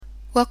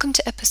Welcome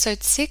to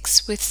episode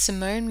 6 with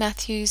Simone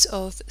Mathews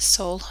of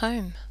Soul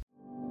Home.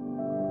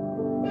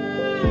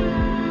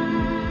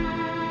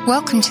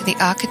 Welcome to the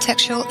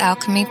Architectural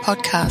Alchemy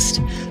Podcast,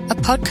 a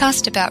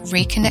podcast about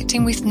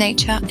reconnecting with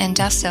nature and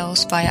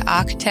ourselves via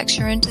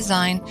architecture and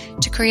design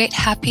to create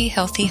happy,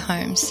 healthy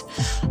homes.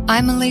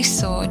 I'm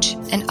Elise Sorge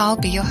and I'll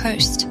be your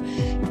host.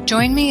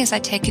 Join me as I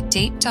take a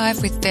deep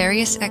dive with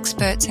various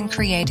experts and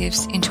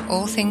creatives into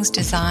all things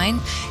design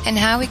and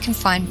how we can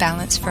find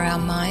balance for our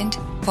mind,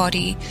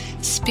 body,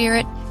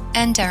 spirit,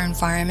 and our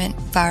environment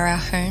via our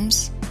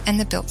homes and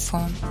the built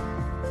form.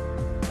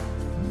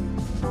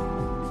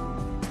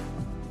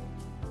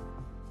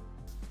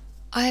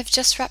 I have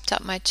just wrapped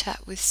up my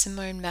chat with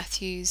Simone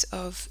Mathews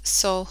of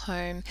Soul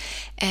Home,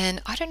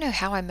 and I don't know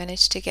how I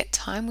managed to get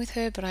time with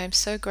her, but I am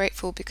so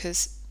grateful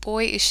because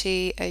boy is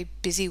she a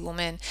busy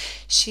woman.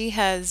 She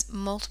has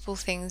multiple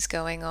things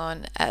going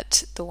on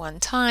at the one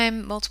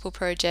time, multiple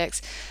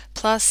projects,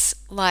 plus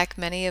like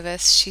many of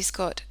us, she's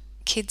got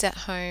kids at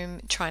home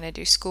trying to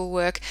do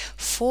schoolwork,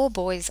 4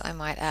 boys I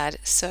might add,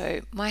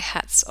 so my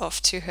hat's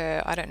off to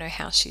her. I don't know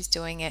how she's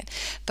doing it,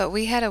 but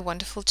we had a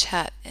wonderful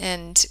chat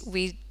and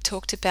we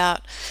talked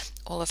about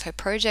all of her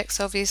projects.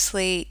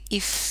 Obviously,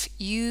 if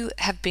you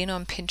have been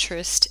on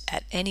Pinterest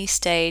at any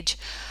stage,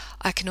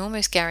 I can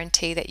almost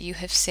guarantee that you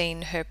have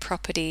seen her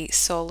property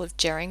Soul of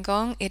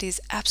Gerringong. It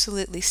is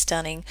absolutely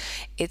stunning.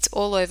 It's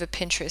all over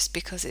Pinterest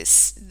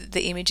because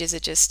the images are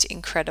just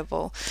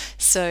incredible.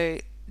 So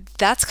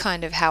that's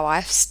kind of how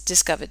I've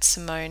discovered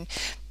Simone,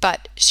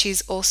 but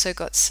she's also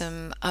got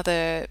some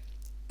other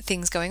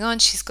things going on.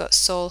 She's got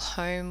Soul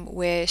Home,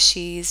 where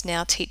she's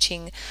now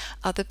teaching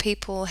other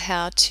people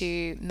how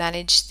to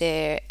manage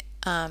their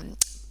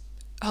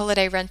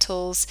holiday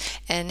rentals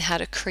and how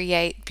to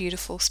create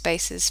beautiful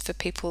spaces for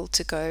people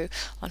to go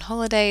on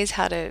holidays,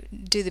 how to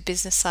do the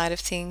business side of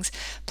things.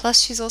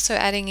 Plus, she's also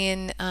adding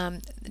in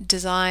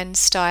design,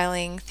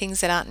 styling,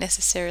 things that aren't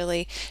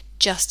necessarily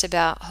just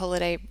about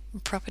holiday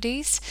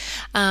properties.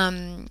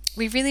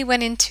 We really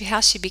went into how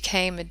she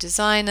became a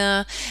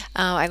designer.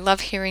 I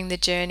love hearing the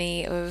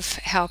journey of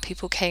how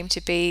people came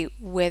to be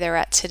where they're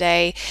at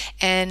today,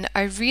 and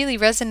I really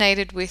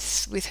resonated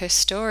with her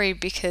story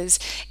because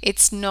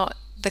it's not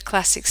the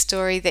classic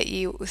story that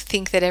you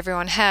think that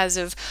everyone has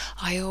of,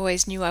 I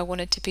always knew I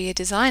wanted to be a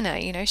designer.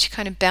 You know, she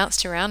kind of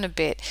bounced around a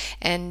bit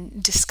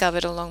and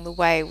discovered along the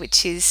way,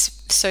 which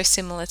is so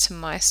similar to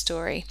my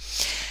story.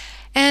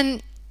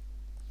 And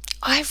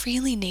I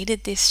really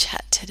needed this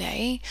chat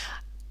today.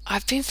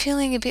 I've been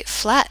feeling a bit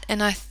flat,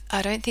 and I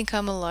don't think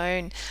I'm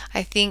alone.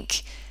 I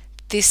think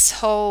this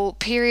whole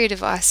period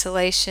of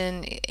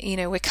isolation,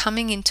 we're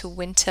coming into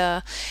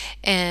winter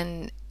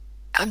and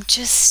I'm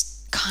just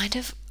kind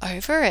of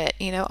over it.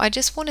 I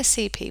just want to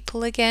see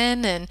people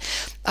again, and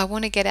I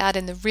want to get out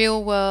in the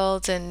real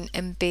world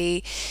and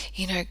be,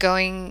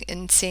 going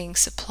and seeing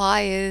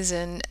suppliers.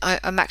 And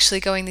I'm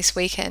actually going this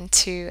weekend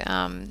to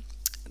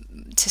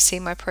see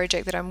my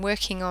project that I'm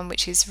working on,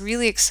 which is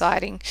really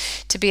exciting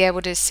to be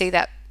able to see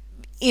that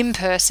in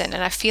person.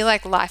 And I feel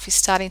like life is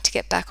starting to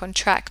get back on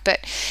track.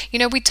 But,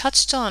 we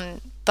touched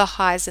on the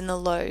highs and the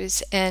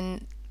lows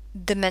and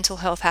the mental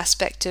health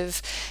aspect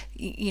of,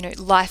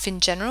 life in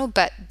general,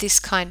 but this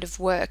kind of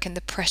work and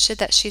the pressure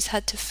that she's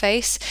had to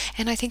face.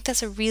 And I think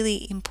that's a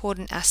really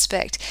important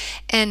aspect.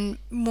 And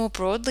more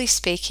broadly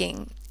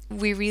speaking,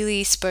 we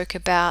really spoke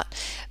about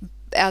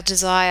our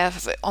desire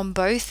on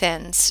both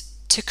ends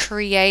to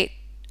create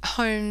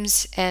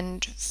homes,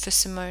 and for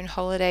Simone,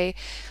 holiday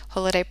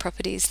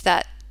properties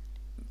that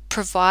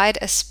provide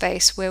a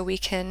space where we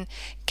can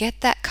get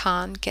that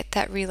calm, get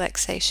that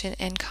relaxation,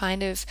 and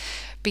kind of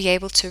be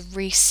able to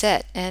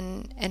reset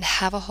and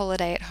have a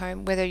holiday at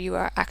home, whether you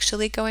are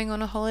actually going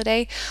on a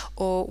holiday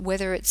or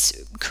whether it's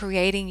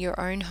creating your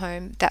own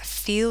home that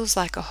feels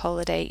like a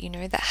holiday,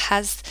 that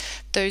has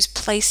those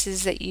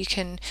places that you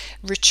can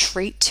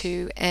retreat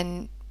to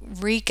and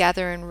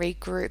regather and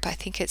regroup. I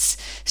think it's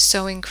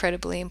so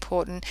incredibly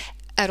important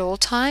at all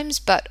times,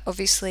 but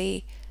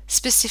obviously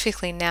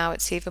specifically now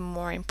it's even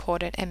more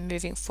important and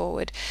moving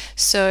forward.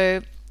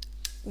 So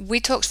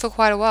we talked for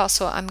quite a while,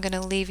 so I'm going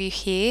to leave you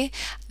here.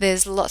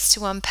 There's lots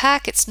to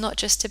unpack. It's not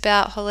just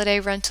about holiday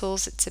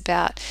rentals, it's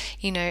about,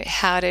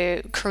 how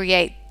to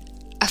create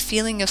a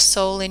feeling of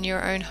soul in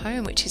your own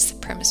home, which is the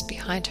premise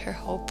behind her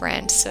whole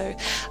brand. So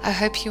I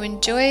hope you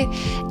enjoy,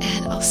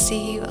 and I'll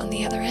see you on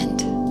the other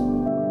end.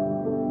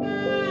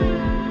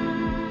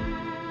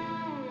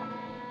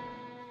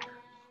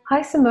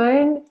 Hi,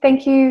 Simone.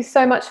 Thank you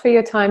so much for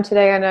your time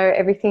today. I know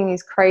everything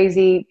is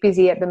crazy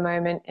busy at the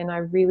moment, and I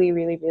really,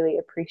 really, really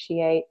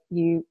appreciate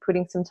you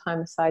putting some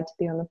time aside to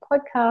be on the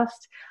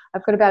podcast.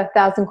 I've got about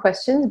 1,000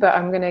 questions, but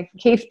I'm going to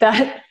keep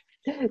that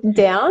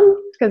down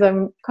because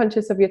I'm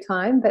conscious of your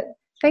time. But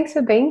thanks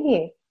for being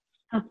here.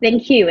 Oh,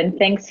 thank you, and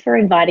thanks for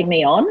inviting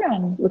me on.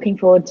 I'm looking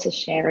forward to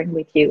sharing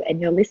with you and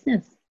your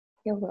listeners.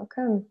 You're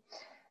welcome.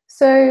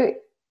 So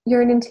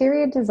you're an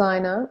interior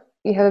designer.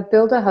 You have a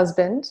builder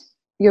husband.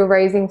 You're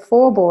raising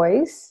 4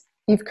 boys.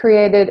 You've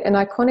created an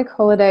iconic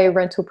holiday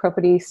rental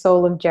property,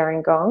 Soul of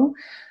Gerringong.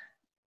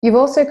 you've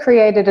also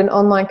created an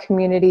online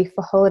community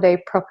for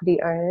holiday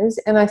property owners,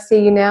 and I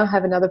see you now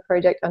have another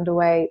project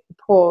underway,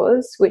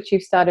 Pause, which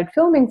you've started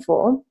filming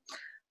for.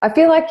 I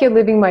feel like you're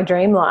living my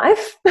dream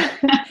life,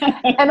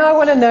 and I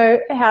want to know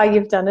how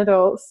you've done it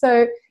all.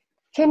 So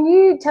can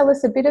you tell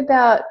us a bit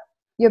about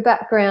your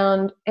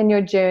background and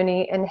your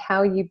journey and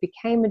how you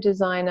became a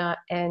designer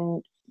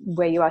and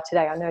where you are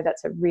today? I know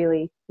that's a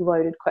really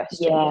loaded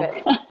question.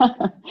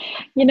 Yeah.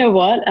 You know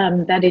what?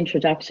 That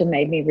introduction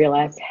made me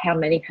realize how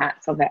many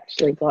hats I've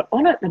actually got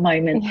on at the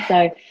moment. Yeah.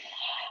 So,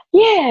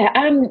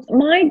 yeah,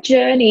 my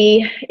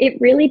journey, it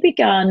really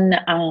begun,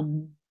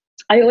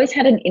 I always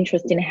had an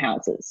interest in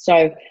houses.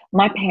 So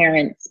my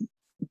parents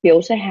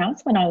built a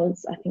house when I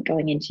was, I think,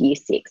 going into year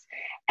 6.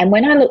 And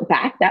when I look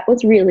back, that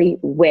was really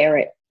where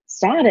it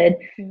started.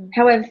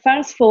 However,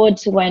 fast forward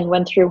to when I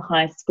went through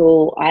high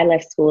school, I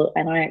left school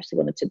and I actually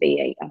wanted to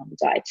be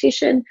a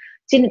dietitian.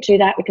 Didn't do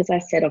that because I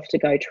set off to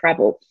go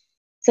travel.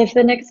 So for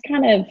the next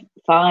kind of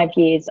 5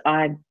 years,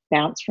 I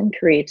bounced from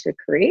career to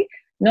career,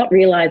 not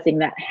realizing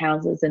that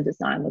houses and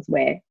design was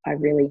where I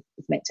really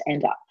was meant to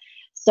end up.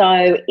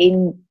 So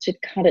to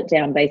cut it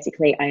down,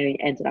 basically, I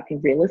ended up in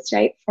real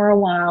estate for a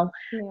while.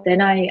 Yeah.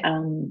 Then I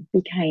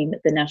became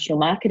the national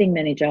marketing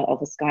manager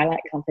of a skylight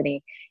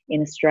company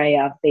in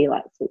Australia,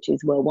 Lights, which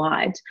is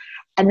worldwide.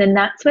 And then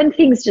that's when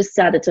things just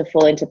started to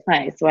fall into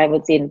place. So I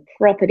was in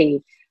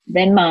property,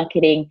 then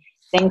marketing,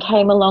 then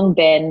came along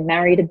Ben,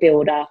 married a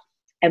builder,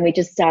 and we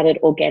just started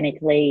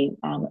organically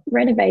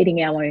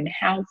renovating our own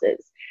houses.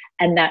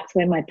 And that's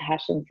where my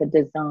passion for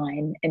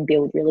design and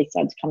build really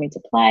started to come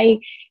into play.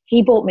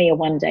 He bought me a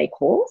 1-day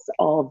course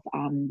of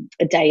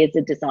a day as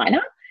a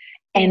designer.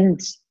 And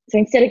so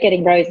instead of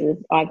getting roses,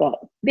 I got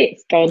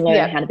this, go and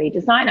learn how to be a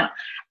designer.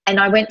 And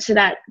I went to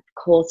that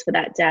course for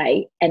that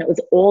day, and it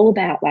was all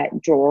about like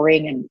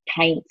drawing and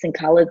paints and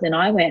colours. And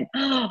I went,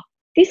 oh,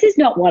 this is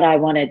not what I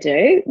want to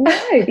do.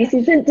 No, this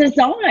isn't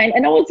design.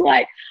 And I was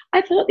like, I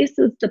thought this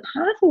was the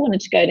path I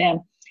wanted to go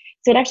down.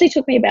 So it actually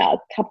took me about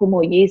a couple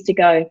more years to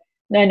go,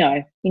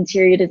 no,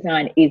 interior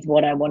design is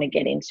what I want to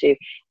get into.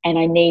 And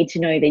I need to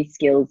know these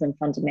skills and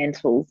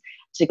fundamentals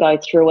to go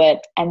through it.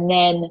 And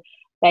then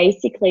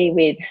basically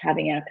with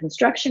having our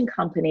construction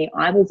company,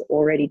 I was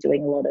already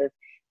doing a lot of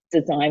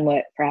design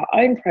work for our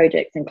own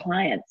projects and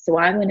clients. So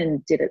I went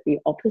and did it the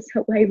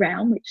opposite way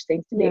around, which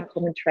seems to be a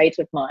common trait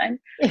of mine,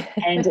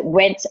 and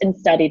went and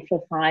studied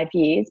for 5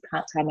 years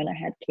part-time when I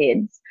had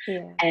kids,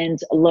 and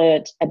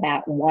learnt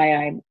about why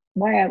I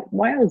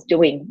was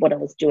doing what I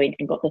was doing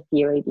and got the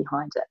theory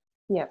behind it.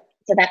 Yeah.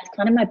 So that's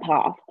kind of my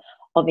path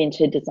of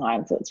into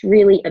design. So it's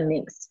really a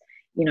mix,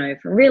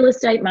 from real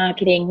estate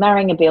marketing,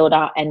 marrying a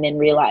builder, and then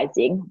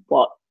realizing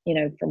what,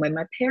 from when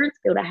my parents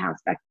built a house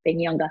back being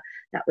younger,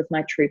 that was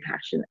my true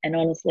passion. And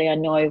honestly, I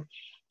know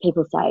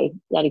people say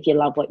that if you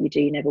love what you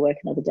do, you never work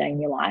another day in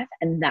your life.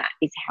 And that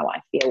is how I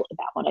feel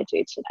about what I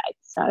do today.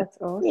 So that's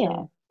awesome.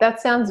 Yeah.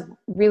 That sounds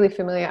really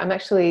familiar. I'm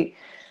actually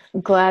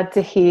glad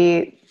to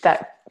hear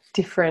that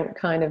different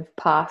kind of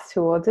path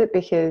towards it,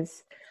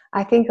 because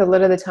I think a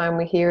lot of the time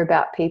we hear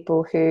about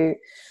people who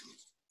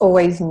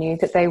always knew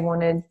that they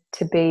wanted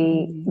to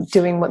be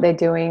doing what they're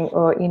doing.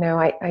 Or,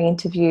 I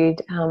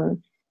interviewed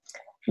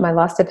my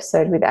last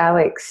episode with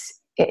Alex.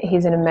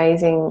 He's an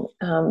amazing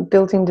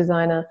building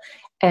designer,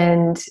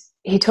 and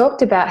he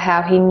talked about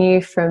how he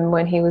knew from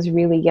when he was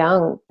really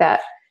young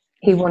that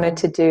he wanted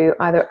to do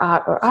either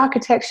art or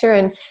architecture.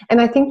 And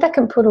I think that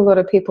can put a lot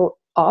of people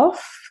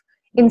off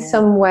in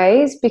some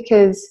ways,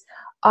 because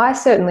I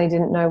certainly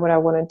didn't know what I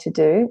wanted to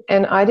do,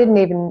 and I didn't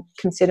even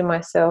consider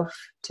myself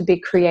to be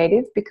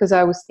creative, because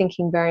I was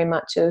thinking very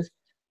much of,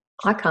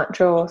 I can't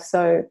draw,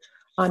 so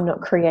I'm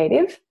not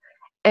creative.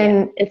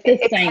 And it's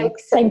the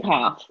same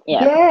path.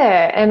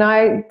 Yeah, and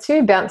I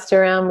too bounced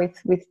around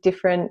with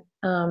different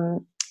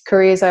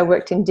careers. I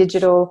worked in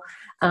digital,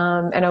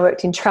 and I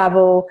worked in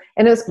travel,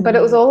 and but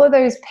it was all of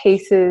those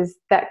pieces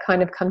that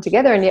kind of come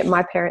together. And yet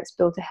my parents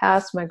built a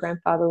house. My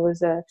grandfather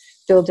was a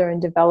builder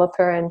and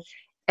developer,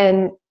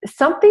 and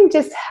something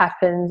just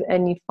happens,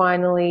 and you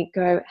finally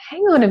go,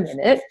 hang on a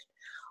minute,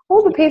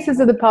 all the pieces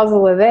of the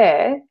puzzle are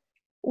there.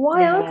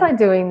 Why aren't I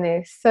doing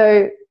this?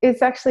 So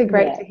it's actually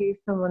great to hear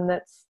someone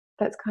that's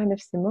kind of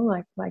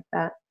similar like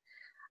that.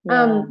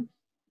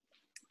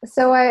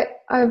 So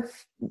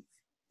I've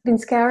been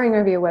scouring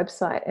over your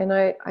website, and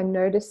I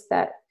noticed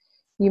that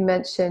you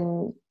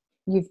mentioned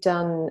you've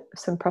done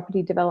some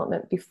property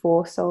development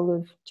before Soul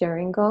of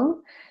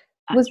Gerringong.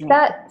 Was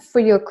that for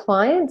your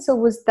clients, or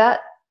was that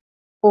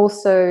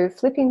also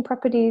flipping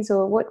properties,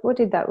 or what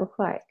did that look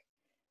like?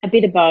 A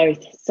bit of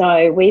both.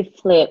 So we've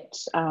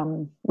flipped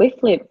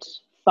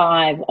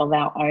 5 of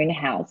our own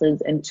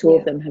houses, and 2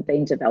 of them have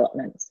been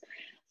developments.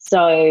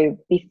 So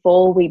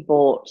before we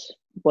bought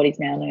what is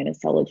now known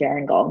as Soul of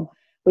Gerringong,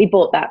 we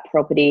bought that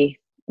property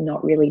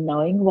not really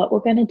knowing what we're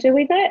going to do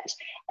with it,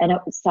 and it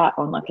would start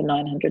on like a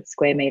 900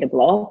 square metre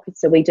block.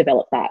 So we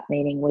developed that,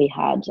 meaning we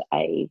had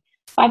a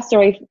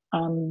 5-story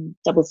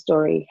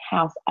double-story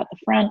house at the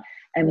front,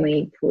 and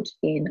we put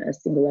in a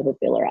single level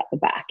villa at the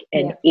back,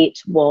 and it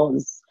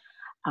was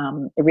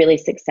a really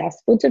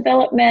successful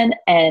development,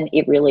 and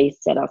it really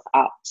set us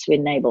up to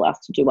enable us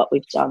to do what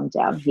we've done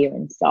down here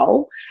in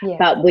Seoul. Yeah.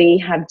 But we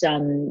have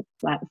done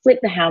flip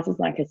the houses,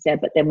 like I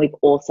said, but then we've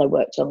also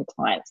worked on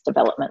clients'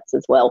 developments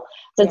as well.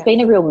 So it's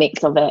been a real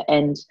mix of it.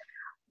 And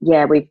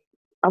yeah,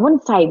 I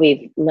wouldn't say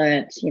we've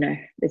learnt,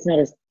 there's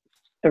not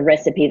a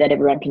recipe that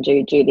everyone can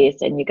do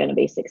this and you're going to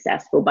be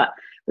successful, but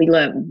we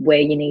learn where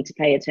you need to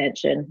pay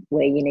attention,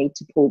 where you need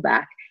to pull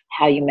back,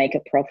 how you make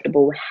it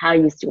profitable, how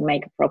you still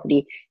make a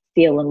property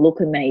feel and look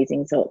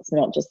amazing, so it's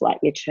not just like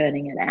you're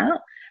churning it out.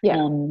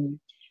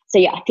 So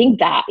yeah, I think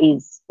that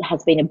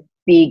has been a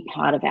big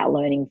part of our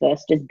learning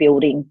versus just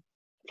building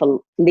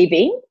for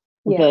living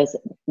versus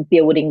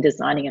building,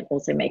 designing, and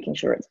also making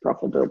sure it's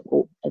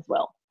profitable as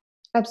well.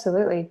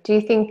 Absolutely. Do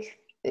you think,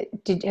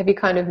 have you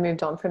kind of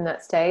moved on from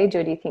that stage,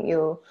 or do you think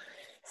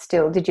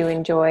did you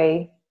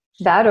enjoy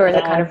that, or has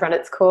it kind of run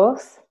its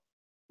course?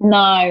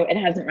 No, it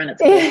hasn't run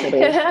its course at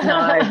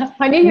all. No,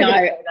 I knew you were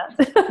going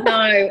to say that.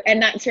 No,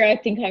 and that's where I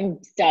think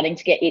I'm starting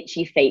to get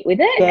itchy feet with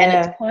it.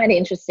 And it's quite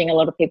interesting. A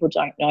lot of people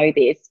don't know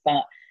this,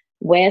 but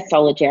where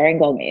Solar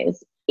Gerringong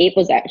is, it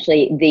was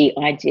actually the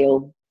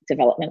ideal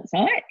development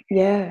site.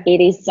 Yeah. It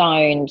is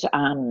zoned,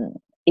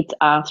 it's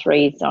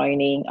R3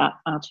 zoning,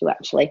 R2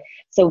 actually.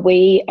 So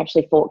we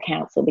actually fought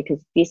council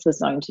because this was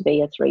zoned to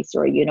be a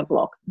 3-story unit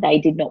block. They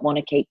did not want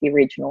to keep the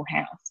original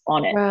house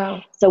on it.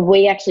 Wow. So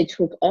we actually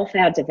took off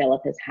our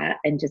developer's hat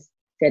and just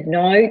said,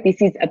 no,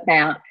 this is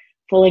about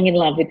falling in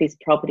love with this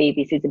property.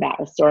 This is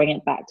about restoring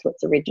it back to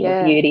its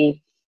original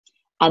beauty.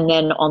 And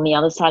then on the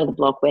other side of the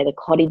block where the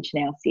cottage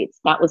now sits,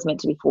 that was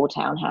meant to be 4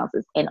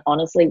 townhouses. And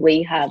honestly,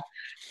 we have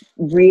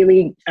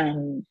really,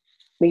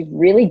 we've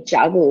really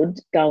juggled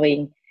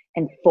going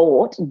and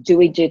thought, do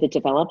we do the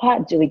developer?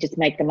 Do we just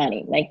make the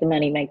money?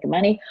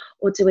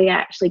 Or do we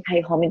actually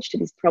pay homage to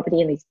this property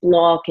and this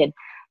block? And,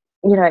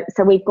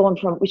 so we've gone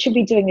from, we should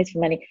be doing this for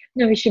money.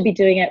 No, we should be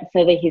doing it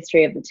for the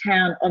history of the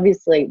town.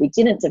 Obviously, we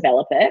didn't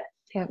develop it,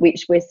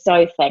 which we're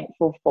so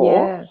thankful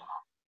for. Yeah.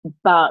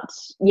 But,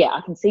 yeah,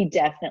 I can see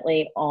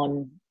definitely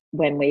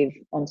when we've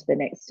on to the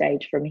next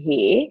stage from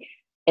here,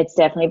 it's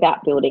definitely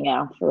about building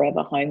our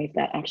forever home, if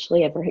that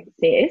actually ever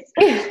exists.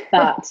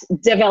 But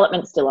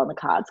development's still on the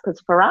cards,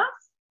 because for us,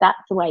 that's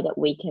the way that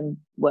we can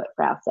work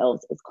for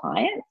ourselves as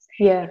clients.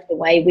 Yeah. It's the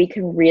way we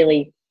can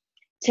really,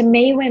 to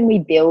me, when we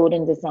build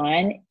and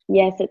design,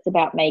 yes, it's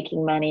about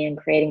making money and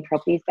creating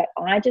properties, but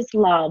I just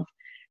love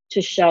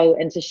to show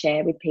and to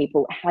share with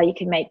people how you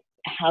can make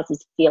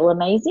houses feel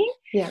amazing.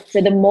 Yeah.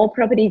 So the more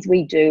properties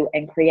we do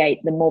and create,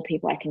 the more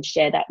people I can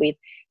share that with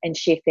and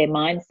shift their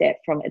mindset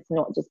from it's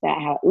not just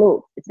about how it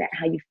looks, it's about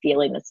how you feel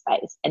in the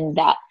space. And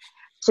that,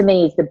 to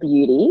me, is the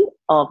beauty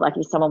of, like,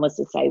 if someone was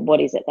to say, what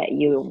is it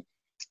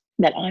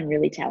that I'm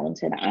really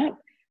talented at,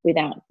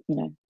 without,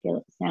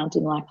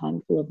 sounding like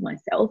I'm full of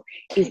myself,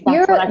 is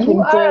that's what I can do.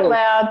 You are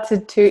allowed to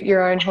toot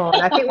your own horn.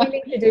 I think we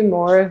need to do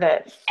more of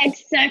it.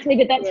 Exactly,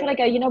 but that's what I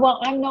go, you know what,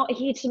 I'm not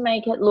here to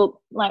make it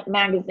look like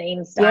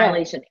magazine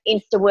stylish and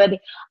Insta-worthy.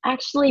 I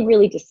actually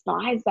really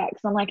despise that,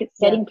 because I'm like, it's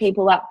setting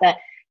people up that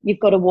you've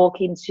got to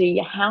walk into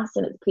your house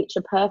and it's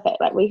picture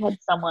perfect. Like, we had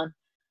someone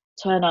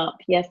turn up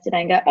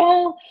yesterday and go,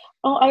 oh,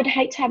 I would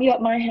hate to have you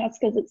at my house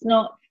because it's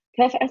not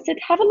perfect. I said,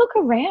 have a look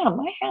around.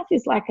 My house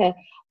is like a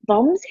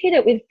bombs hit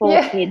it with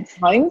 4 kids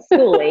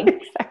homeschooling.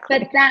 Exactly.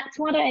 But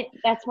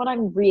that's what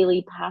I'm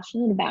really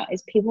passionate about,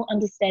 is people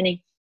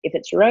understanding, if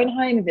it's your own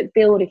home, if it's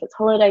built, if it's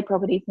holiday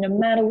properties, no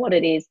matter what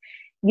it is,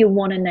 you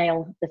want to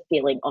nail the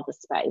feeling of the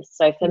space.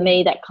 So for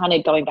me, that kind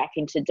of going back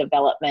into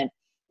development,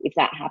 if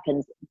that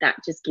happens, that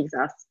just gives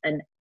us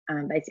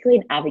basically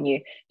an avenue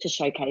to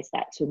showcase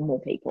that to more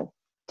people.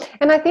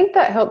 And I think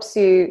that helps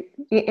you.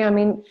 I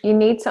mean, you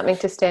need something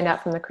to stand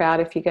out from the crowd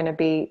if you're going to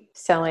be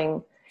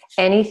selling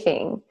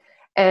anything.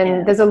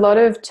 And there's a lot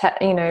of chat,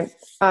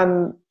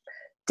 I'm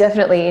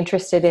definitely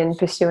interested in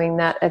pursuing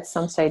that at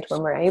some stage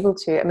when we're able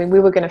to. I mean, we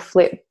were going to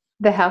flip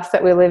the house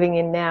that we're living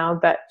in now,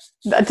 but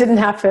that didn't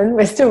happen.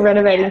 We're still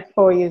renovating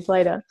 4 years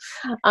later.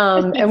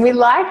 And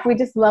we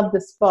just love the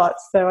spot.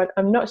 So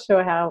I'm not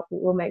sure how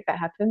we'll make that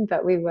happen,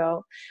 but we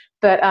will.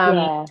 But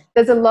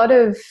there's a lot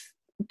of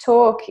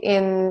talk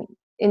in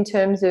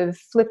terms of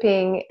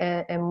flipping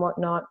and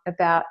whatnot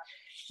about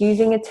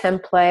using a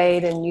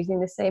template and using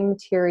the same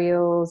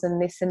materials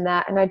and this and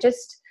that. And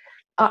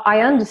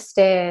I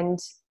understand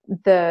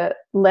the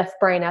left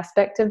brain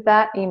aspect of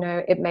that.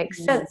 It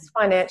makes sense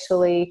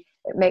financially.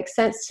 It makes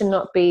sense to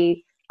not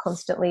be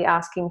constantly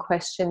asking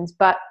questions,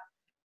 but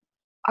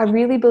I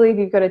really believe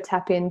you've got to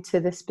tap into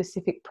the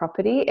specific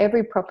property.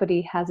 Every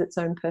property has its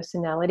own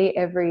personality.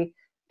 Every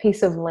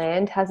piece of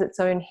land has its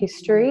own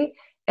history.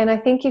 And I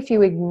think if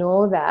you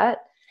ignore that,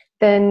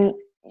 then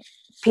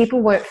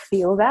people won't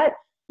feel that.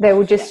 They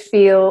will just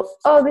feel,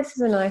 oh, this is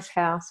a nice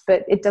house,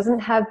 but it doesn't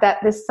have that.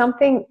 There's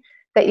something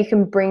that you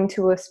can bring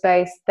to a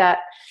space that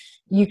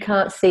you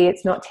can't see.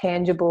 It's not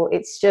tangible.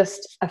 It's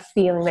just a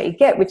feeling that you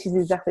get, which is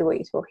exactly what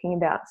you're talking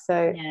about.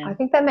 So I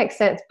think that makes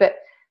sense. But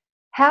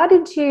how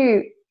did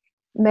you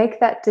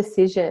make that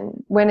decision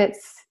when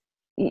it's,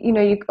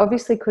 you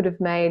obviously could have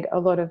made a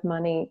lot of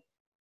money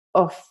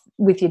off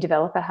with your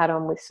developer hat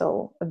on with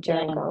Soul of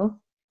Yeah. Gerringong.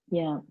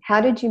 Yeah.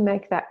 How did you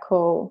make that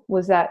call?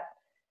 Was that,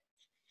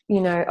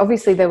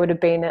 obviously there would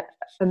have been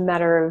a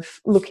matter of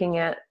looking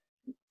at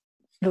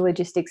the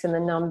logistics and the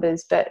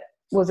numbers, but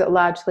was it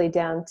largely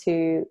down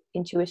to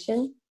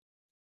intuition?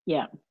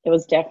 Yeah, it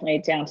was definitely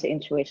down to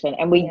intuition.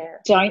 And we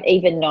don't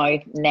even know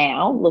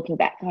now, looking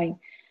back, going,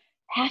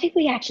 how did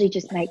we actually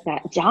just make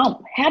that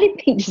jump? How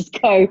did we just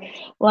go,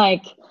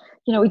 like,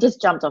 we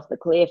just jumped off the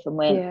cliff and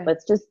went,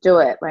 let's just do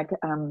it. Like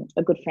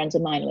a good friend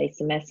of mine,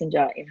 Lisa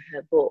Messenger, in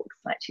her books,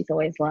 like she's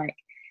always like,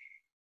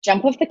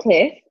 jump off the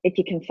cliff. If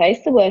you can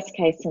face the worst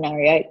case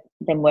scenario,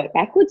 then work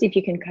backwards. If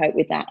you can cope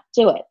with that,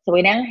 do it. So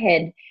in our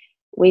head,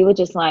 we were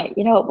just like,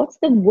 what's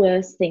the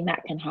worst thing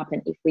that can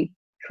happen if we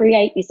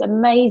create this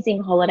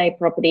amazing holiday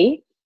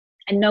property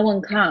and no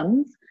one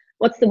comes?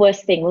 What's the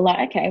worst thing? We're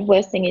like, okay,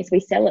 worst thing is we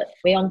sell it.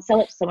 We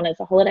on-sell it to someone as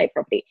a holiday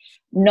property.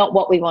 Not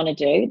what we want to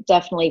do.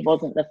 Definitely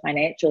wasn't the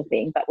financial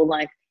thing, but we're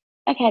like,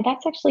 okay,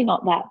 that's actually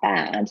not that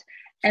bad.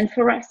 And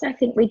for us, I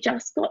think we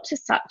just got to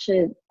such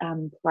a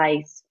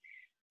place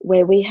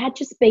where we had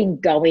just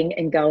been going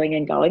and going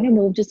and going, and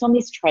we were just on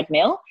this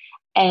treadmill.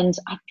 And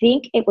I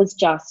think it was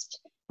just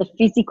the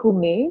physical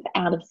move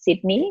out of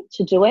Sydney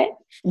to do it.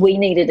 We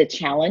needed a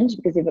challenge,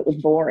 because if it was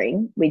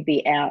boring, we'd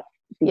be out.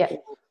 Yeah.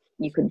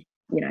 You could,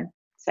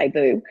 say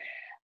boo.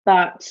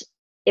 But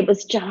it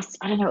was just,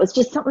 I don't know, it was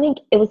just something,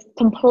 it was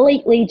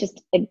completely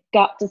just a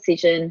gut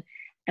decision.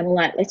 And we're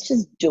like, let's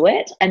just do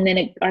it. And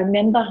then I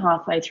remember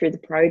halfway through the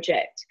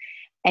project,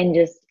 and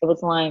just, it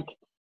was like,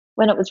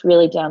 when it was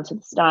really down to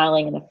the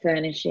styling and the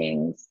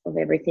furnishings of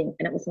everything,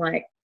 and it was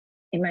like,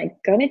 am I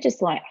going to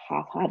just like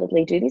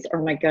half-heartedly do this,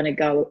 or am I going to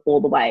go all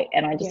the way?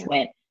 And I just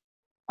went,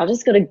 I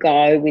just got to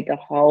go with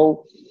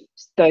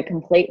just go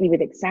completely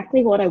with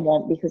exactly what I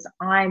want, because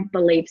I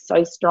believe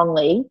so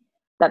strongly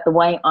that the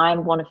way I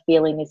want to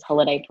feel in this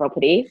holiday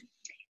property,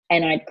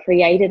 and I'd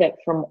created it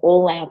from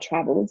all our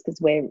travels, because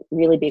we're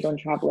really big on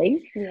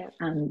traveling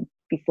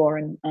before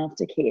and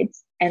after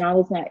kids. And I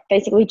was like,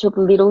 basically took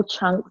little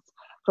chunks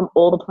from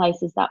all the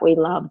places that we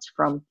loved,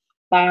 from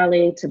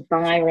Bali to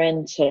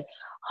Byron to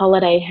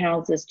holiday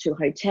houses to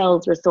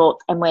hotels,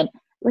 resorts, and went,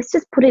 let's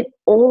just put it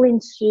all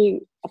into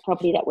a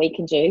property that we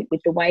can do with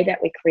the way that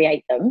we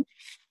create them,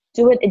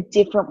 do it a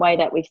different way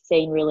that we've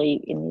seen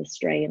really in the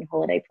Australian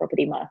holiday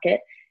property market,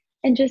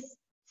 and just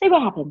see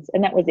what happens.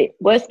 And that was it.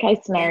 Worst case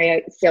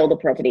scenario, sell the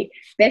property.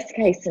 Best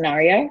case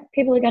scenario,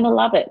 people are going to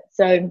love it.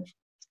 So,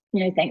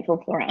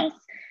 thankful for us.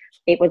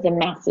 It was a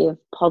massive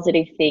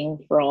positive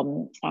thing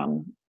from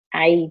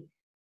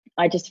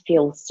I just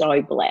feel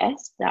so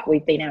blessed that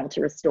we've been able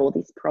to restore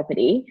this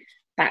property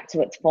back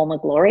to its former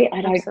glory.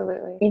 I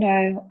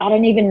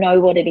don't even know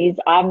what it is.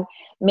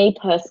 Me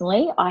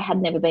personally, I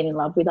had never been in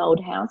love with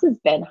old houses.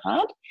 Ben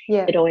had.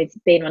 Yeah. It'd always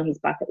been on his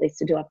bucket list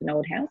to do up an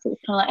old house. It was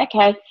kind of like,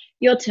 okay,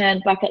 your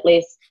turn, bucket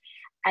list.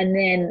 And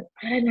then,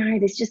 I don't know,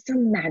 there's just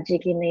some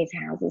magic in these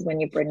houses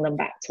when you bring them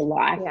back to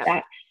life.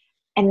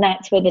 And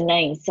that's where the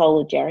name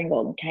Soul of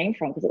Gerringong came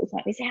from, because it was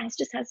like, this house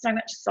just has so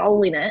much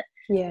soul in it.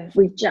 Yeah.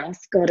 We've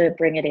just got to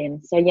bring it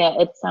in. So yeah,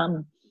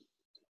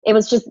 it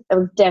was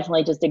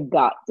definitely just a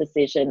gut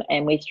decision,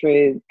 and we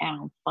threw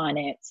our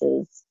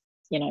finances,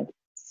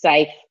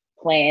 safe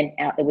plan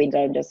out the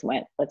window and just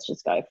went, let's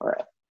just go for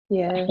it.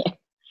 Yeah.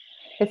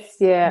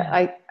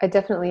 I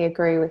definitely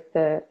agree with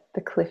the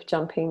cliff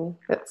jumping.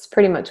 That's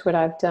pretty much what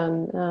I've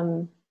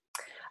done.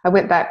 I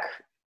went back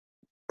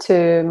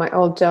to my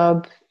old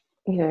job,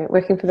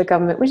 working for the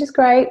government, which is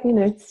great,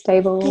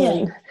 stable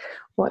and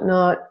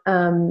whatnot.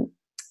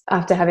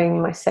 After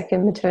having my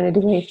second maternity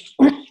leave,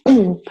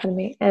 pardon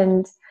me,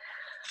 and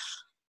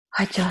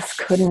I just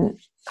couldn't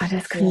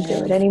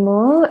do it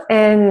anymore.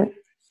 And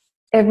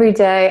every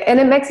day, and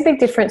it makes a big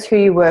difference who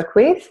you work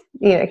with,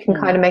 it can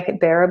kind of make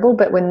it bearable.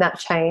 But when that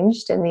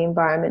changed and the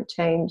environment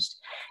changed,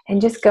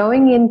 and just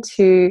going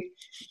into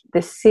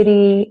the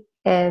city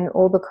and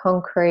all the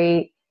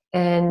concrete,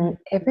 and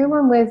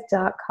everyone wears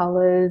dark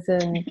colors,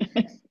 and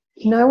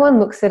no one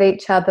looks at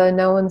each other,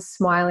 no one's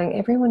smiling,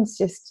 everyone's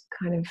just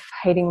kind of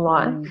hating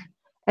life.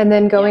 And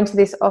then go into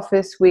this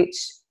office, which,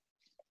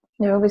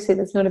 obviously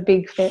there's not a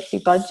big fancy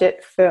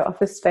budget for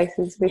office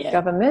spaces with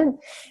government,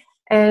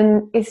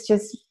 and it's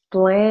just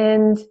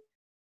bland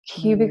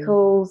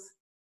cubicles.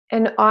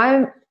 And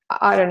I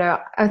don't know,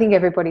 I think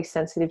everybody's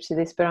sensitive to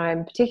this, but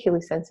I'm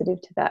particularly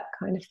sensitive to that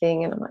kind of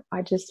thing. And I'm like,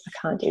 I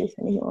can't do this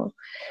anymore.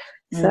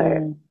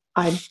 So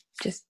I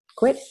just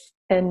quit,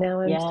 and now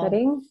I'm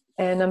studying,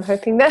 and I'm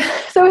hoping that,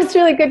 so it's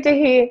really good to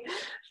hear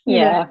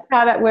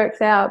how that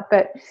works out.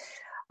 But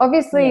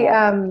obviously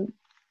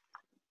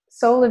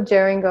Soul of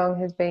Gerringong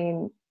has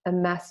been a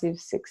massive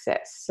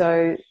success.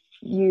 So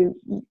you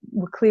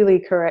were clearly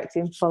correct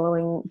in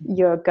following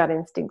your gut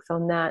instincts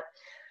on that.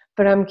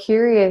 But I'm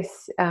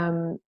curious,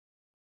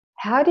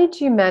 how did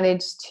you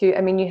manage to,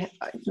 you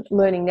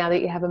learning now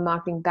that you have a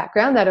marketing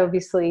background, that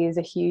obviously is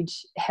a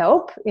huge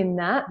help in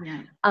that.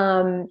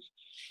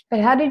 But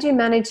how did you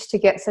manage to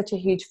get such a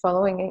huge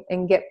following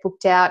and get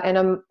booked out? And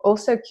I'm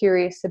also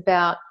curious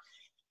about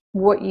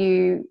what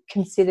you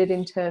considered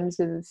in terms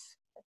of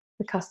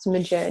the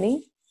customer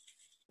journey?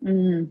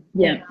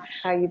 Yeah.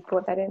 How you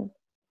brought that in?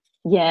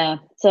 Yeah.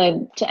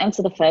 So to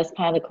answer the first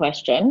part of the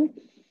question,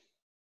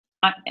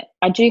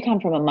 I do come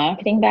from a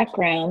marketing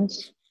background,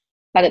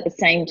 but at the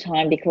same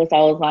time, because I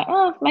was like,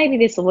 oh, maybe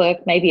this will work,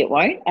 maybe it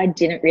won't, I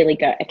didn't really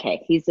go,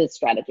 okay, here's the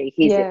strategy,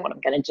 here's what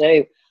I'm going to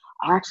do.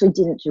 I actually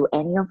didn't do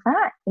any of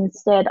that.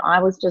 Instead,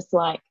 I was just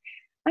like,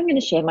 I'm going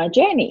to share my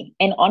journey.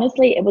 And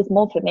honestly, it was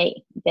more for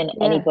me than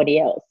anybody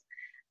else.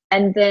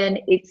 And then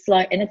it's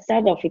like, and it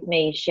started off with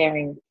me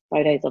sharing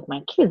photos of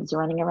my kids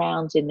running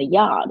around in the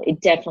yard.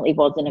 It definitely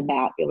wasn't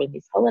about building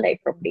this holiday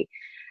property.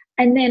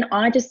 And then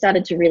I just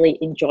started to really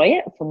enjoy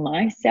it for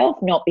myself,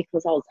 not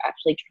because I was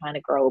actually trying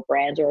to grow a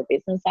brand or a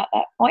business at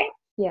that point.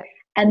 Yeah.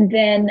 And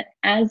then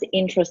as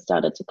interest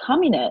started to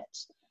come in it,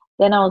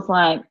 then I was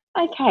like,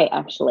 okay,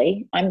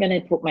 actually, I'm going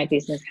to put my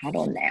business hat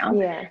on now.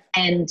 Yeah.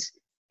 And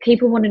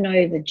people want to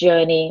know the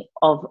journey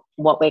of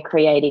what we're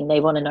creating.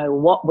 They want to know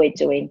what we're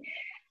doing.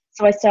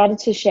 So I started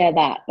to share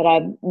that, but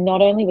I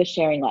not only was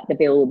sharing like the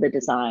build, the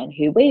design,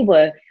 who we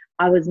were,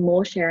 I was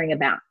more sharing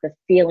about the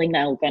feeling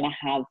they were going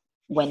to have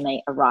when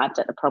they arrived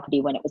at the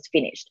property when it was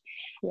finished.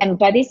 Yeah. And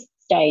by this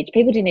stage,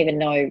 people didn't even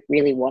know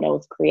really what I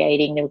was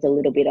creating. There was a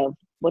little bit of,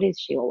 what is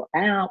she all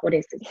about? What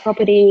is this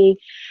property?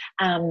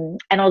 And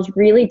I was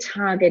really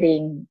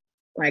targeting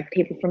like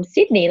people from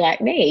Sydney,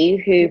 like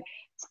me, who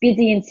it's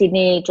busy in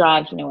Sydney,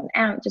 drive, an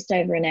hour, just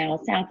over an hour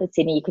south of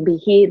Sydney. You can be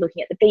here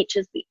looking at the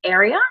beaches, the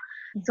area.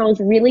 So I was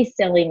really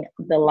selling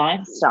the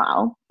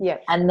lifestyle. Yeah.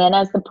 And then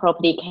as the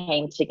property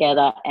came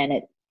together and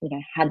it,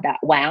 had that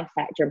wow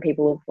factor and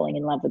people were falling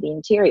in love with the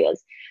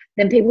interiors,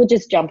 then people were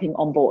just jumping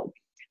on board.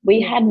 We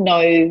had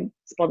no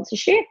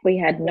sponsorship. We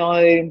had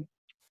no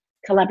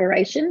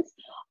collaborations.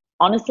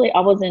 Honestly, I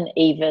wasn't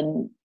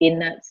even in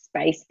that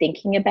space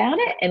thinking about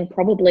it. And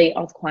probably I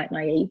was quite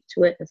naive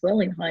to it as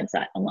well in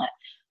hindsight. I'm like,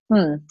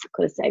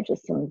 could have saved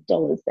us some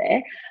dollars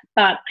there.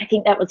 But I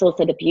think that was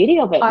also the beauty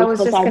of it. I was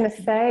just going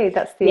to say,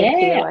 that's the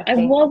appeal, I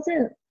think.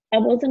 I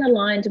wasn't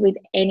aligned with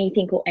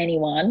anything or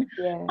anyone.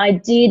 Yeah. I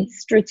did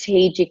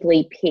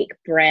strategically pick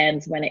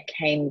brands when it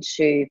came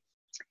to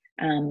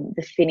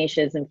the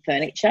finishes and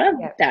furniture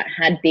that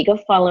had bigger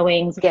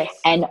followings. Yes.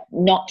 And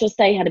not just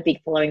they had a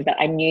big following, but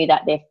I knew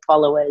that their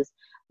followers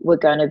were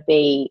going to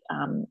be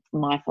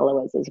my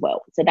followers as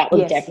well. So that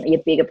was definitely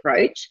a big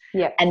approach.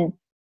 Yeah. And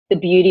the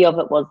beauty of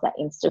it was that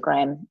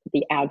Instagram,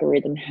 the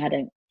algorithm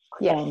hadn't,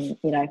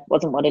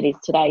 wasn't what it is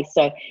today.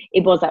 So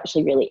it was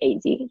actually really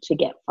easy to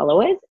get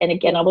followers. And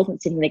again, I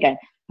wasn't sitting there going,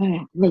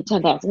 I need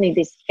 10,000, I need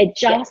this. It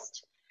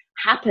just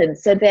happened.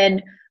 So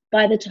then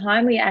by the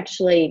time we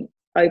actually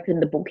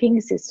opened the booking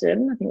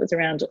system, I think it was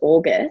around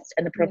August,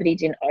 and the property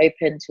didn't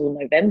open till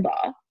November,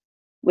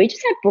 we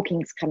just had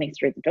bookings coming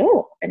through the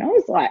door. And I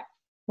was like,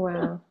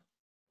 wow.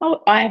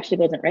 Oh, I actually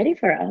wasn't ready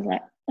for it. I was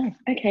like, oh,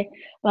 okay.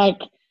 Like,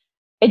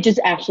 it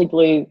just actually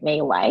blew me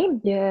away.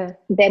 Yeah.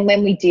 Then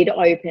when we did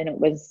open, it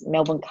was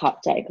Melbourne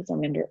Cup Day, because I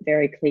remember it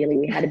very clearly.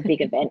 We had a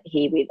big event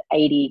here with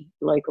 80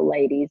 local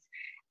ladies.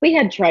 We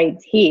had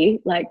trades here,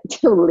 like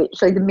till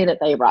literally the minute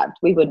they arrived.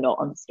 We were not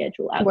on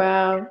schedule at all.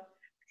 Wow.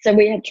 So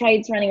we had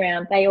trades running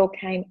around. They all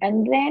came.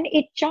 And then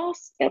it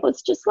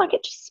was just like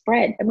it just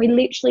spread. And we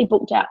literally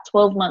booked out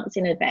 12 months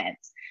in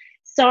advance.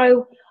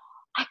 So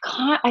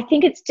I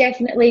think it's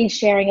definitely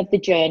sharing of the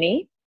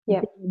journey.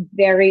 Yeah.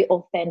 Very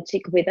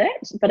authentic with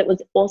it, but it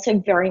was also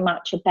very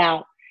much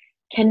about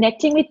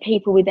connecting with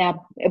people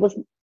it was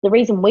the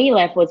reason we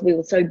left was we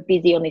were so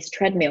busy on this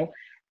treadmill,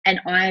 and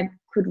I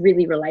could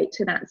really relate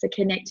to that. So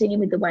connecting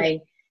with the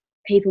way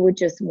people were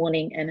just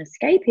wanting an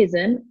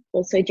escapism.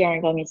 Also,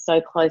 Gerringong is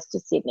so close to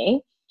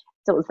Sydney,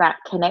 so it was that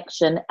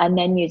connection, and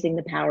then using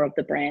the power of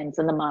the brands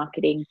and the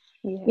marketing.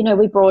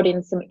 We brought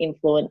in some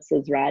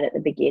influencers right at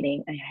the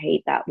beginning. I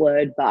hate that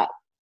word, but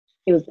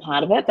it was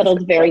part of it. But I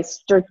was very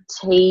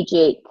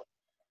strategic.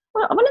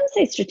 Well, I wouldn't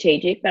say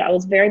strategic, but I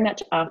was very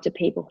much after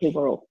people who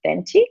were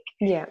authentic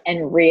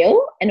and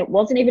real. And it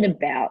wasn't even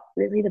about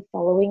really the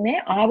following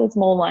there. I was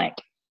more like,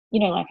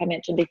 like I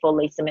mentioned before,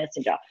 Lisa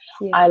Messenger.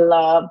 Yeah. I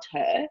loved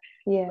her.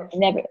 Yeah.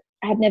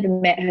 I had never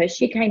met her.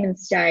 She came and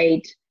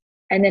stayed.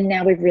 And then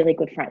now we're really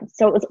good friends.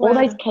 So it was all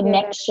those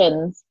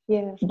connections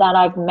that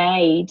I've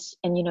made.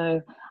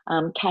 And,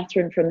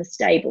 Catherine from the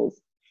stables,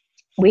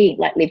 we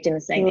lived in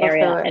the same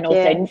area and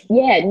also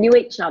knew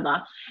each other.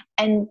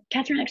 And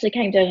Catherine actually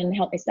came down and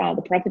helped me style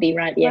the property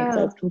right at the end, because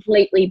I was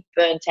completely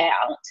burnt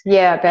out.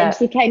 Yeah, I bet. And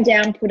she came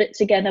down, put it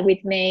together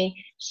with me.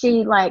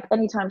 She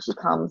anytime she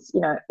comes,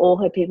 all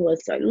her people are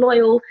so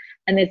loyal,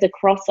 and there's a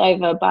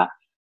crossover. But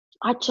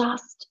I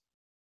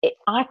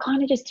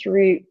kind of just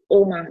threw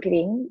all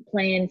marketing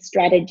plans,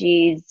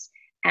 strategies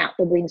out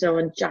the window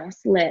and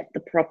just let the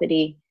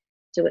property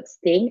do its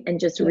thing and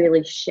just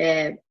really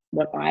share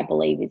what I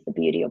believe is the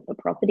beauty of the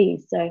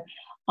property. So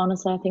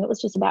honestly, I think it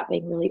was just about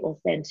being really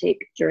authentic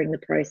during the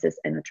process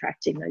and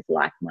attracting those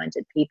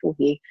like-minded people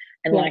here,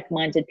 and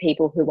like-minded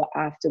people who were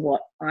after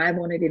what I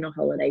wanted in a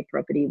holiday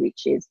property,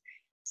 which is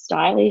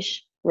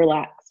stylish,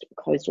 relaxed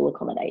coastal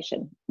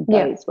accommodation.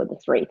 Yeah. Those were the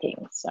three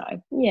things. So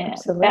yeah,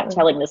 Absolutely. about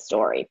telling the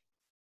story.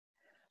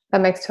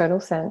 That makes total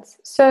sense.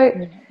 So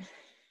Yeah.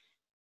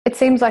 it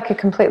seems like a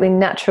completely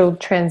natural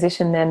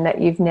transition then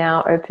that you've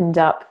now opened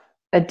up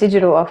a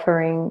digital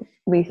offering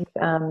with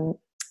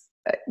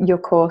your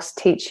course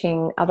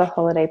teaching other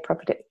holiday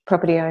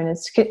property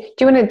owners. Do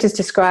you want to just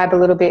describe a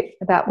little bit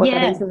about what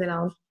that Yeah. is, and then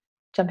I'll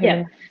jump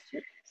in? Yeah.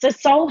 So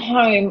Soul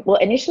Home, well,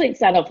 initially it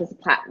started off as a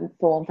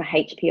platform for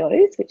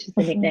HPOs, which is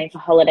the nickname for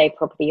holiday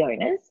property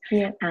owners.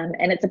 Yeah.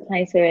 And it's a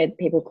place where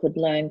people could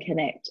learn,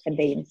 connect, and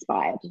be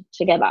inspired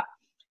together.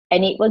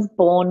 And it was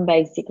born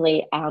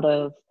basically out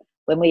of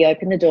when we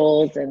opened the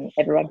doors and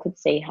everyone could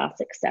see how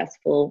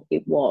successful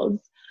it was.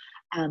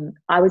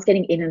 I was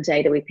getting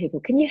inundated with people.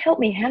 Can you help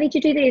me? How did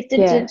you do this?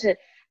 Yeah.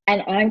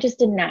 And I'm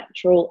just a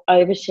natural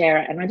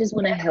oversharer, and I just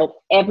want to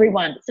help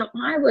everyone. So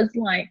I was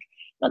like,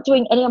 not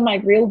doing any of my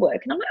real work.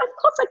 And I'm like, of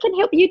course I can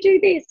help you do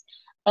this.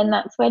 And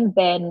that's when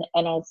Ben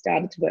and I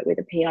started to work with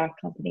a PR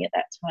company at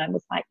that time,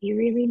 was like, you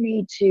really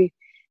need to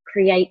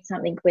create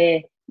something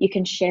where you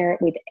can share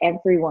it with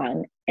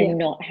everyone and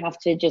not have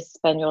to just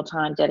spend your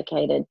time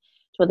dedicated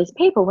to all these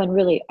people, when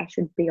really I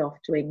should be off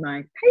doing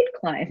my paid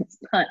clients.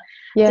 But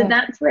so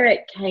that's where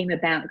it came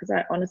about, because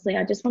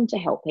I just wanted to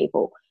help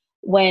people.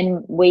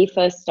 When we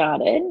first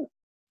started,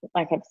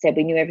 like I've said,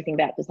 we knew everything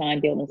about design,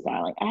 build, and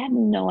styling. I had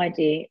no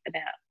idea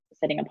about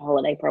setting up a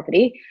holiday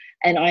property.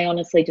 And I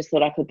honestly just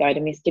thought I could go to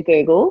Mr.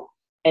 Google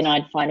and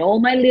I'd find all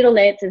my little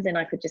answers and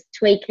I could just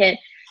tweak it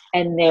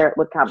and there it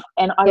would come.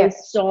 And I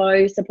was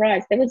so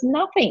surprised. There was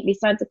nothing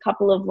besides a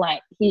couple of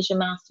like, here's your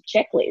master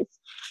checklist.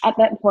 At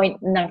that point,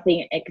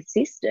 nothing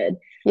existed.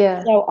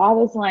 Yeah. So I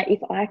was like,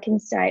 if I can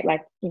say,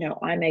 like, you know,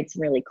 I made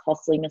some really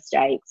costly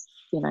mistakes,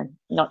 you know,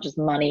 not just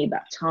money,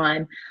 but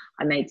time.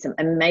 I made some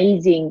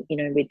amazing, you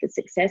know, with the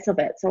success of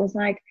it. So I was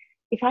like,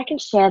 if I can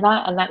share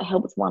that and that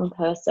helps one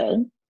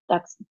person,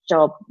 that's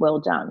job well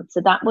done.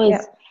 So that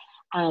was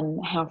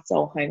how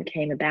Soul Home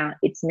came about.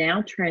 It's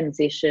now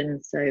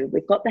transitioned. So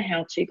we've got the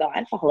how-to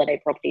guide for holiday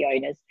property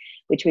owners,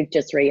 which we've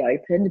just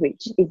reopened,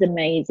 which is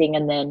amazing.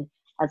 And then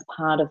as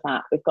part of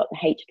that, we've got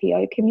the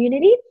HPO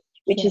community,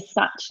 which is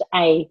such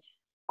a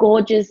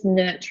gorgeous,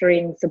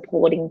 nurturing,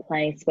 supporting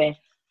place where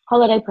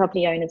holiday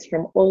property owners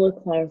from all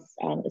across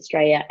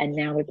Australia, and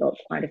now we've got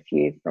quite a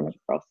few from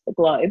across the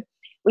globe.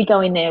 We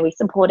go in there, we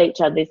support each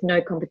other. There's no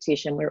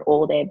competition. We're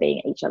all there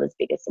being each other's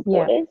biggest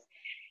supporters.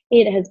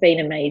 It has been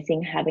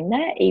amazing having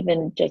that,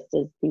 even just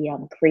as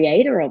the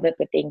creator of it,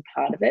 but being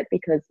part of it,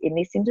 because in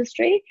this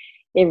industry,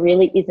 there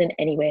really isn't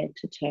anywhere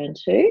to turn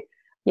to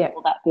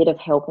for that bit of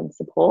help and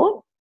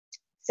support.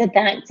 So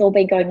that's all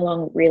been going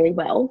along really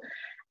well.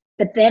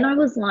 But then I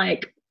was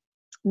like,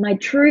 my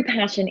true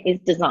passion is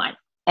design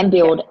and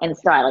build and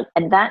styling.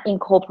 And that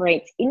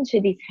incorporates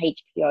into this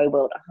HPO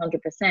world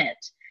 100%.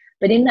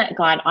 But in that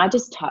guide, I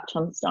just touch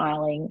on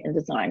styling and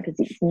design because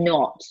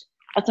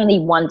that's only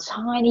one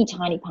tiny,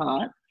 tiny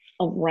part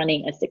of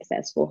running a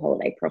successful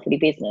holiday property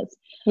business.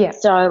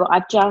 So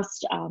I've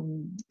just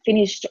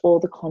finished all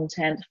the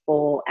content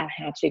for our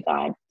how-to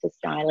guide to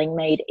styling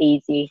made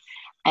easy.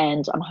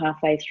 And I'm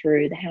halfway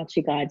through the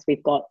how-to guides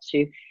we've got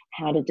to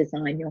how to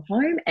design your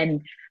home.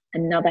 And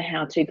another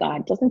how-to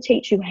guide doesn't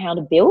teach you how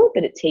to build,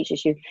 but it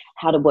teaches you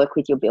how to work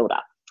with your builder.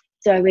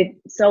 So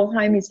Soul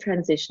Home is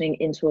transitioning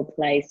into a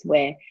place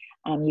where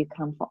you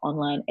come for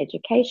online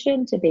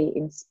education to be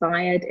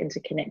inspired and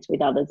to connect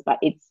with others. But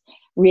it's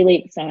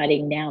really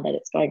exciting now that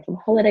it's going from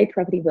holiday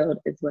property world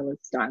as well as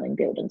styling,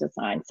 build, and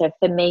design. So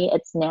for me,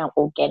 it's now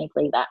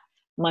organically that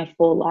my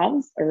four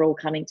loves are all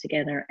coming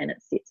together, and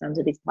it sits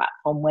under this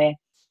platform where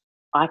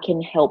I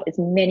can help as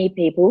many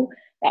people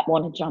that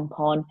want to jump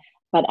on,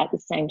 but at the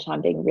same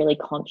time being really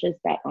conscious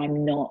that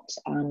I'm not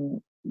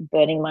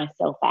burning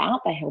myself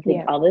out by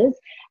helping others.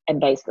 And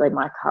basically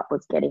my cup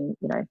was getting,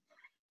 you know,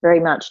 very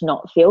much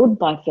not filled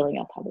by filling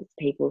up other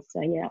people.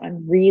 So yeah,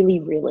 I'm really,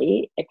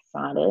 really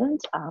excited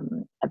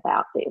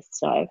about this.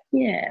 So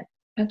yeah.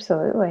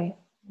 Absolutely.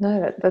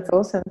 No, that's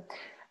awesome.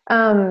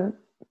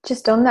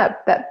 Just on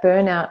that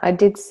burnout, I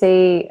did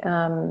see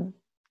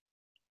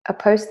a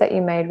post that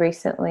you made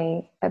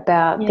recently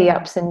about the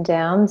ups and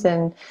downs,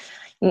 and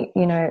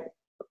you know,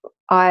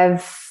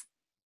 I've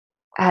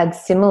had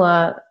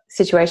similar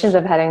situations.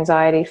 I've had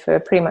anxiety for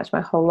pretty much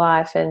my whole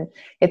life, and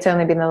it's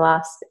only been the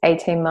last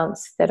 18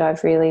 months that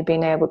I've really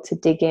been able to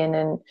dig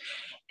in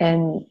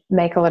and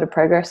make a lot of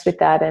progress with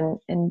that, and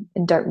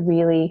don't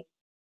really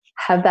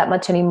have that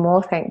much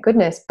anymore, thank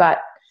goodness. But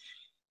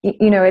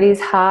you know, it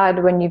is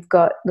hard when you've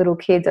got little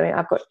kids. I mean,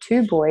 I've got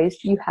 2 boys,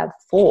 you have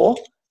 4.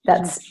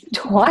 That's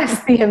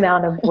twice the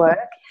amount of work.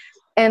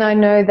 And I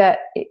know that,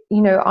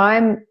 you know,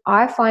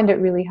 I find it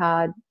really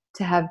hard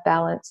to have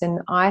balance, and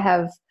I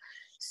have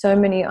so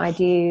many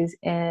ideas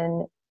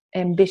and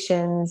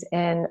ambitions,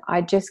 and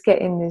I just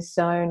get in this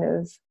zone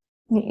of,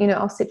 you know,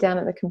 I'll sit down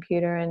at the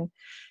computer and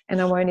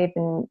I won't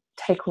even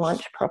take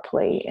lunch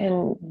properly.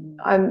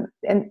 And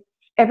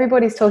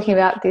everybody's talking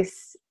about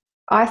this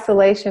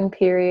isolation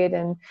period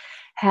and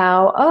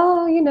how,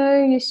 oh, you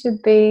know, you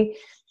should be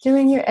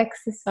doing your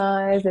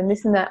exercise and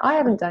this and that. I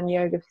haven't done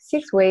yoga for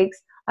 6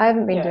 weeks. I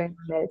haven't been doing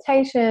my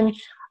meditation.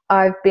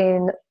 I've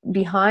been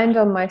behind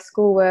on my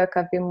schoolwork.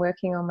 I've been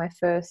working on my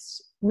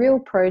first real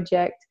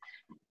project.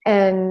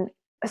 And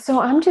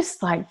so I'm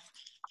just like,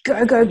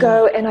 go, go,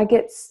 go. And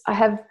I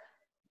have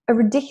a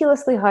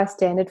ridiculously high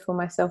standard for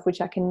myself,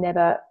 which I can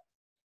never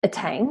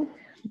attain.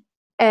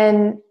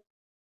 And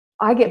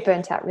I get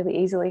burnt out really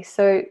easily.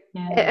 So,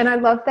 and I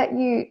love that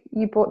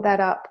you brought that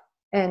up,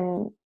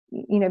 and,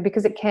 you know,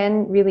 because it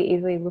can really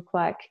easily look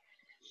like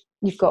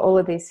you've got all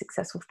of these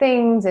successful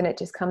things and it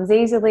just comes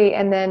easily.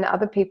 And then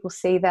other people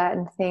see that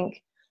and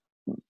think,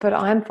 but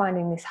I'm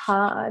finding this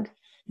hard.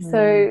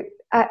 So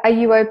are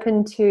you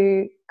open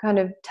to kind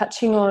of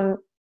touching on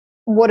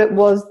what it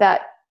was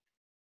that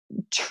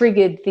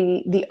triggered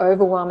the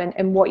overwhelm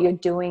and what you're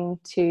doing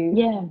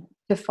to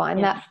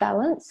find that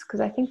balance?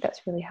 Because I think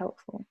that's really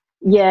helpful.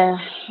 Yeah.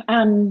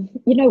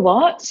 You know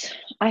what?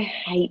 I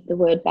hate the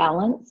word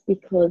balance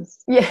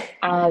because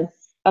as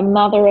a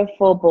mother of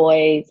 4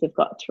 boys, we've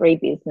got 3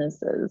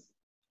 businesses.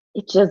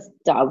 It just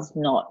does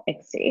not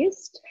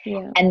exist.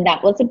 Yeah. And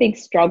that was a big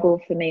struggle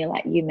for me,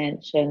 like you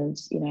mentioned,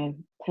 you know,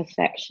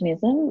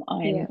 perfectionism.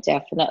 I'm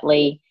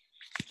definitely,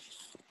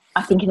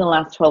 I think in the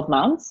last 12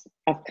 months,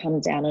 I've come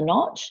down a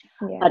notch,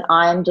 but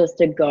I'm just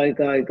a go,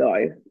 go,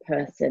 go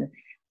person.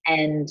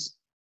 And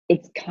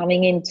it's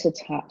coming into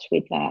touch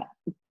with that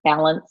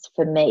balance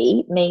for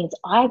me means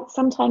I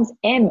sometimes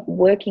am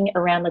working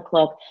around the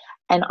clock,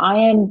 and I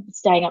am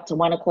staying up to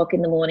 1 o'clock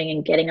in the morning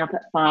and getting up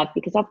at 5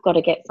 because I've got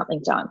to get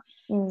something done.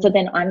 So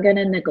then I'm going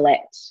to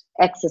neglect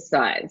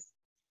exercise,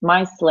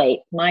 my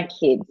sleep, my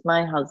kids,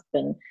 my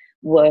husband,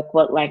 work,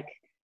 what, like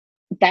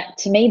that.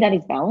 To me, that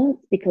is balance,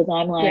 because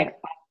I'm like I'm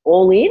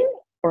all in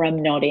or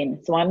I'm not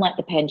in. So I'm like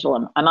the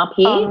pendulum. I'm up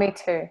here. Oh, me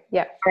too.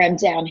 Yeah. Or I'm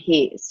down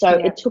here. So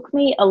it took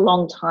me a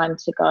long time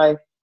to go,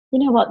 you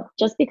know what,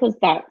 just because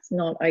that's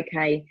not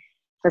okay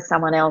for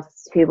someone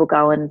else who will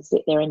go and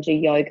sit there and do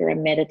yoga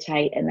and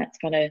meditate, and that's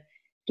going to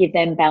give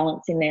them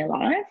balance in their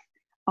life,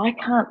 I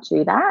can't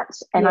do that.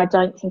 And I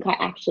don't think I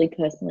actually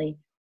personally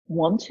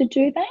want to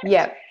do that.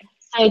 Yeah.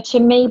 So to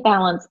me,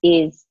 balance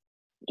is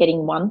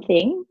getting one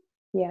thing,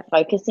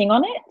 focusing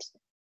on it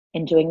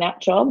and doing that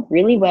job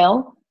really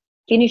well,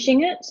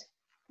 finishing it,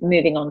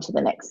 moving on to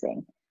the next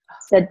thing.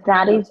 So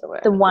that is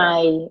the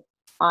way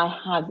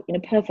I have, in a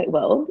perfect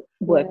world,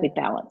 work with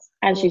balance.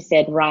 As you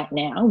said, right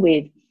now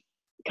with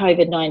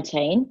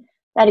COVID-19,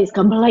 that is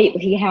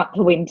completely out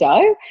the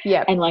window.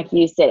 Yeah. And like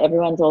you said,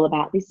 everyone's all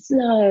about this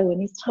slow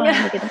and this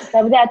time we're getting to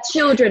stay with our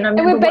children. And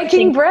we're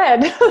baking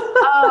bread.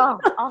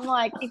 I'm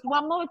like, if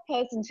one more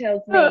person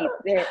tells me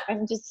that,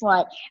 I'm just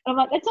like, I'm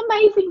like, that's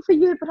amazing for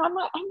you, but I'm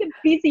like, I'm the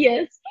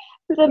busiest,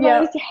 the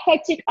most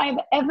hectic I've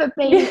ever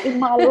been in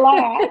my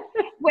life,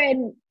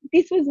 when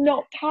this was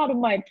not part of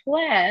my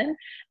plan.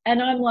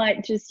 And I'm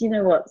like, just, you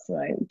know what,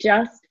 Simone,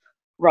 just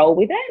roll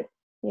with it.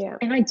 Yeah.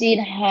 And I did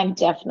have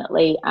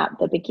definitely at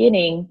the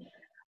beginning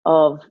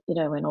of, you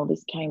know, when all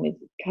this came with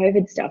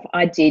COVID stuff,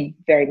 I did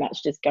very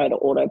much just go to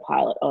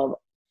autopilot of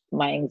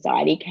my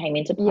anxiety came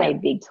into play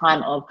big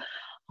time of,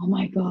 oh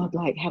my God,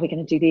 like, how are we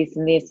going to do this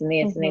and this and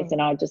this and this?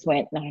 And I just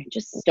went, no,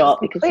 just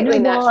stop, because you know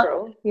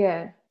natural. what?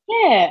 Yeah.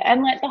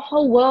 And like the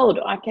whole world,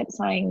 I kept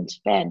saying to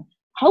Ben,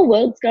 whole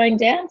world's going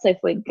down. So if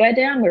we go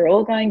down, we're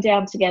all going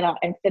down together.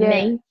 And for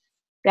me,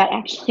 that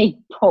actually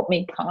brought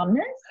me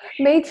calmness.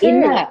 Me too.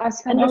 In that.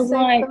 And I was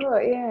like,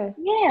 thought, I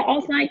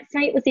was like,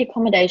 say it was the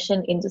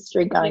accommodation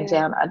industry going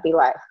down, I'd be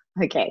like,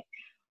 okay,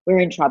 we're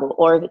in trouble.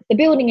 Or if it's the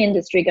building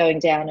industry going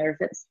down, or if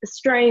it's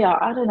Australia,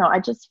 I don't know. I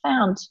just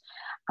found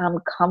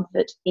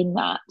comfort in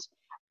that.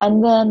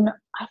 And then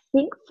I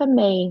think for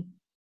me,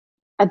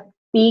 a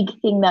big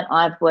thing that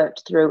I've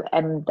worked through,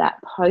 and that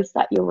post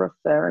that you're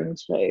referring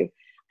to,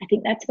 I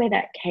think that's where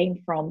that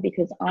came from,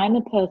 because I'm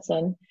a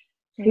person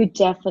who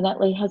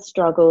definitely has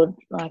struggled,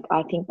 like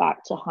I think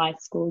back to high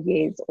school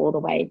years all the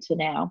way to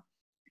now,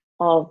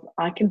 of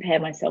I compare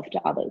myself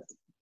to others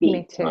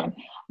big time.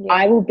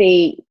 I will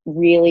be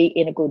really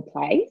in a good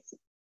place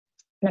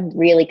and I'm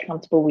really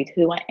comfortable with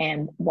who I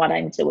am, what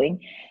I'm doing.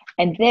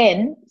 And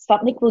then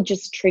something will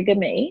just trigger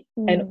me,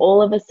 and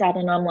all of a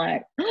sudden I'm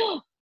like,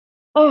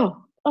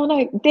 oh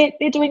no,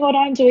 they're doing what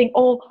I'm doing,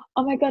 or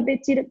oh my God,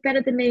 they did it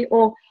better than me,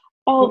 or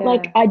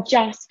like I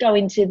just go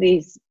into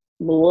this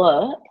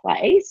blur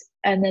place.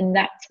 And then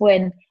that's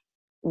when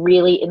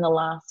really in the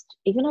last,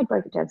 even I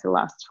broke it down to the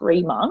last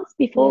 3 months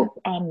before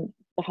the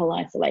whole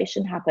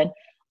isolation happened,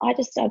 I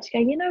just started to go,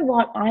 you know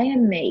what, I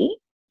am me.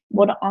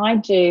 What I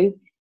do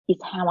is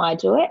how I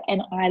do it,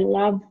 and I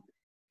love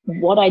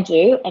what I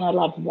do, and I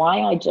love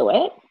why I do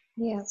it.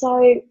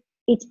 So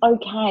it's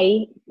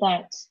okay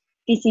that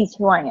this is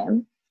who I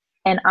am,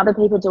 and other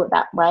people do it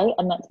that way,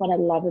 and that's what I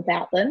love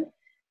about them.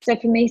 So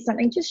for me,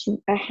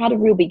 I had a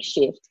real big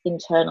shift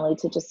internally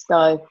to just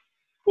go,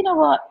 you know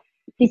what,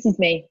 this is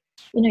me,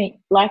 you know,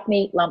 like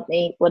me, lump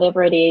me,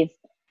 whatever it is.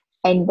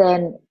 And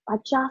then I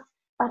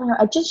don't know,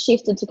 I just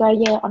shifted to go,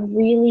 yeah, I'm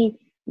really,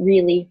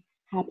 really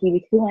happy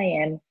with who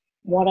I am,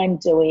 what I'm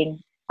doing.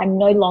 I'm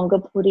no longer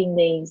putting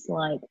these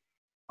like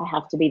I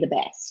have to be the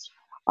best.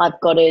 I've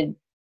got to,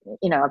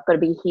 I've got to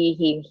be here,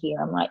 here, here.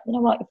 I'm like, you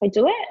know what, if I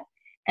do it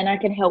and I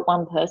can help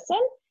one person,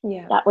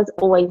 that was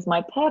always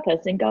my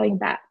purpose. And going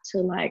back to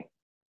like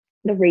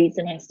the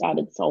reason I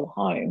started Soul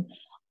Home,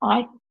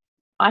 I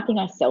think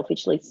I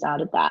selfishly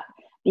started that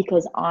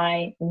because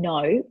I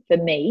know for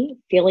me,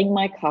 filling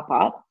my cup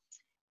up,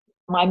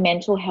 my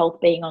mental health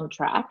being on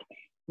track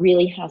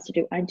really has to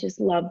do, I just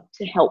love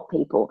to help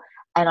people.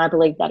 And I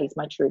believe that is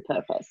my true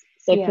purpose.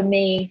 So for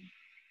me,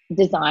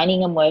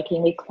 designing and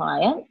working with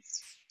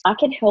clients, I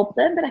can help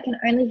them, but I can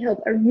only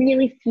help a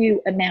really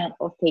few amount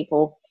of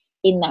people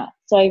in that.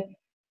 So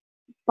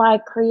by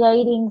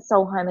creating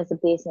Soul Home as a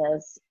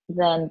business,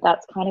 then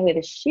that's kind of where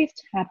the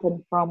shift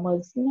happened from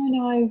was,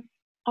 no,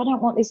 I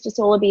don't want this just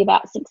all to be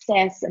about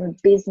success and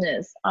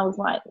business. I was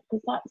like,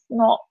 because that's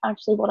not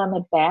actually what I'm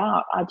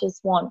about. I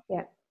just want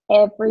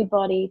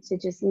everybody to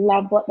just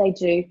love what they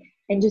do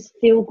and just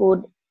feel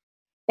good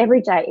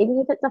every day, even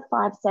if it's a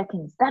 5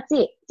 seconds. That's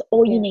it. It's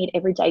all you need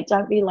every day.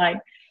 Don't be like,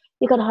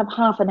 you got to have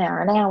half an hour,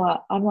 an hour.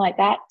 I'm like,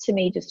 that to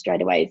me just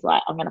straight away is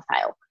like, I'm going to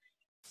fail.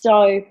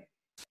 So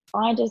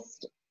I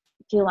just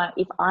feel like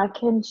if I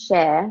can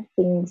share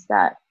things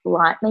that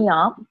light me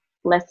up,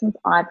 lessons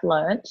I've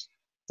learned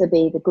to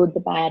be the good,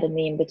 the bad, and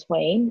the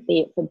in-between,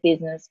 be it for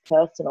business,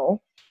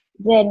 personal,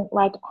 then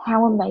like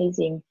how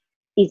amazing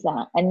is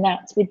that? And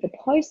that's with the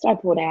post I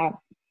put out,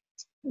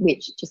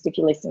 which just if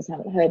your listeners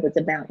haven't heard, was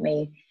about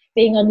me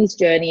being on this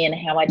journey and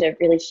how I don't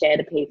really share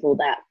to people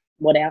that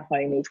what our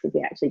home is because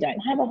we actually don't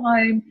have a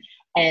home.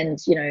 And,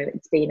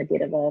 it's been a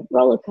bit of a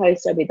roller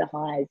coaster with the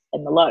highs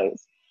and the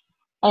lows.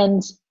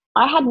 And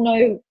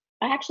I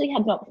actually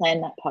had not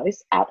planned that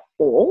post at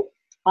all.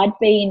 I'd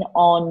been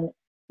on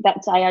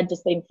that day, I'd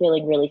just been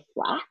feeling really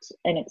flat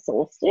and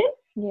exhausted.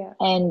 Yeah.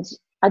 And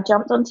I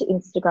jumped onto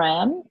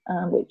Instagram,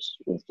 which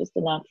was just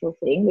a natural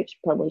thing, which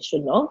probably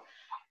shouldn't have.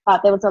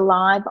 But there was a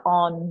live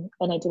on,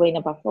 and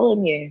Edwina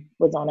Bartholomew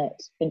was on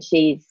it, and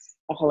she's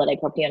a holiday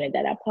property owner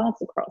that our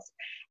paths across.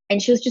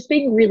 And she was just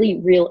being really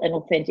real and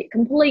authentic,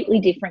 completely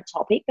different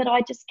topic, but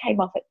I just came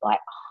off it like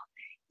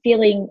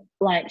feeling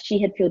like she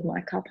had filled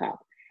my cup up.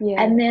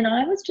 Yeah. And then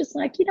I was just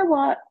like, you know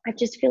what? I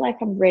just feel like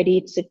I'm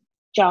ready to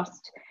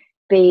just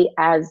be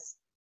as,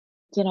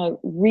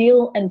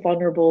 real and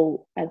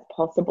vulnerable as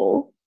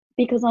possible,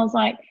 because I was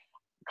like,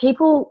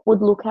 people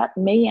would look at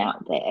me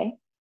out there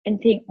and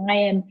think I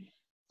am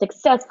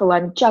successful,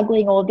 I'm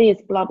juggling all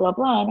this, blah, blah,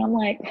 blah. And I'm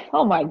like,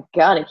 oh my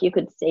God, if you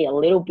could see a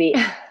little bit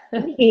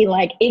here,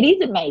 like it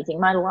is amazing.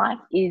 My life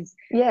is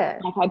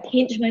like I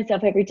pinch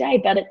myself every day,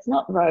 but it's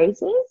not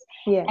roses.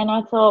 Yeah. And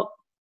I thought,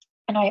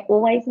 and I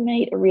always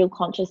made a real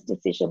conscious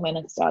decision when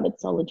I started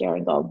Solidary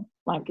and Gold,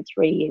 like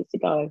 3 years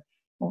ago,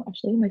 well,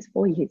 actually almost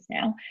 4 years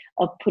now,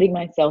 of putting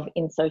myself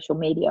in social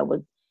media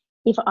was,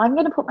 if I'm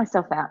going to put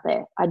myself out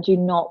there, I do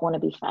not want to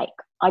be fake.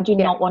 I do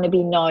not want to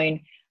be known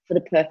for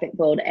the perfect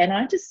world. And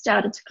I just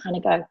started to kind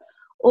of go,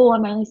 oh,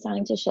 I'm only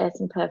starting to share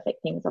some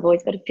perfect things. I've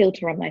always got a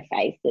filter on my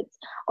face. It's,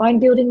 I'm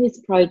building this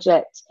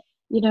project,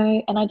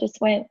 and I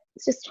just went,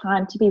 it's just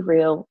time to be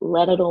real,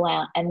 let it all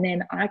out. And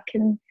then I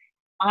can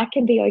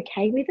be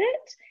okay with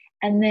it.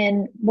 And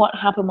then what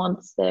happened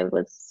once there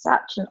was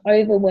such an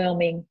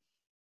overwhelming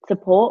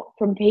support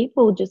from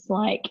people, just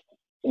like,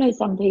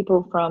 some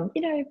people from,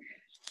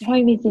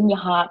 home is in your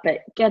heart, but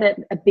get it,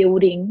 a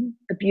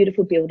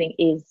beautiful building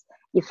is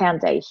your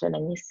foundation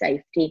and your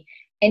safety.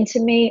 And to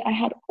me, I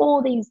had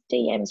all these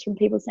DMs from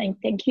people saying,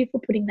 thank you for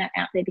putting that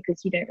out there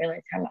because you don't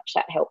realize how much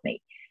that helped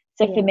me.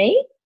 So for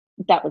me,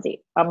 that was it.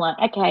 I'm like,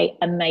 okay,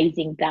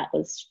 amazing. That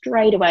was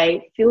straight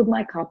away, filled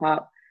my cup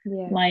up.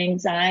 My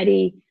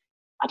anxiety,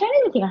 I don't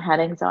even think I had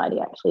anxiety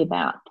actually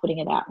about putting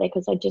it out there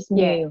because I just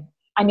knew,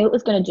 I knew it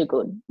was going to do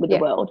good with the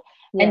world.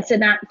 And so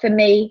that for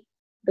me,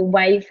 the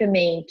way for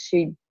me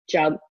to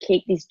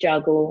keep this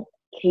juggle,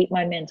 keep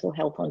my mental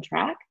health on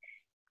track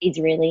is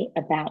really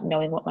about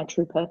knowing what my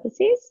true purpose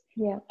is.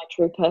 My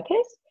true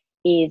purpose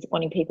is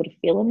wanting people to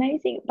feel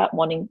amazing, but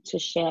wanting to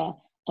share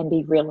and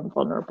be real and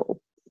vulnerable.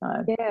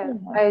 So,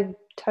 I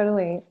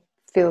totally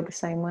feel the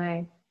same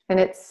way. And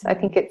I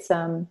think it's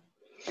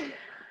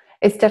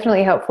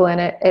definitely helpful, and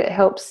it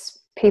helps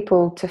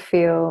people to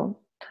feel,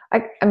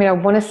 I mean, I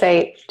want to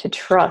say to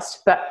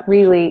trust, but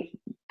really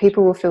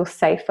people will feel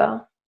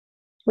safer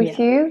with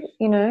you,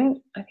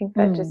 I think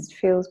that just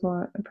feels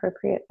more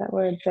appropriate, that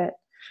word. But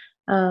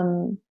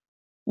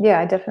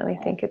I definitely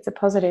think it's a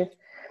positive.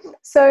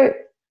 So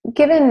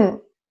given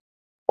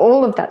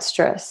all of that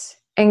stress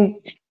and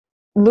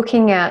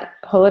looking at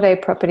holiday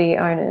property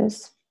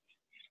owners,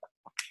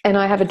 and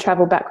I have a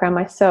travel background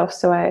myself,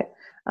 so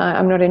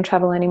I'm not in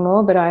travel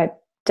anymore, but I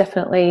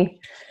definitely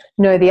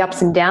know the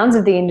ups and downs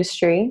of the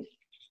industry,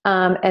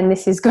 and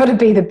this has got to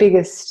be the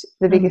biggest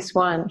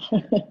one.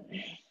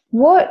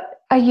 What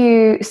are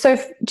you, so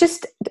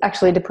just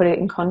actually to put it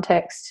in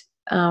context,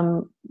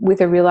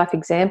 with a real life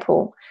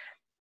example,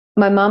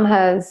 my mum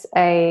has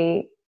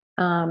a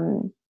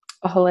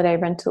holiday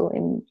rental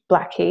in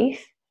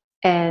Blackheath,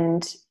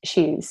 and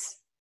she's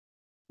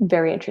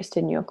very interested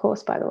in your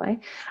course, by the way.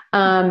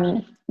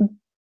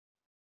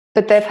 But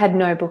but they've had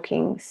no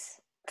bookings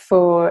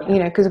for, you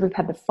know, because we've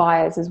had the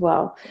fires as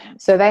well.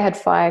 So they had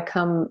fire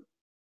come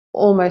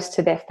almost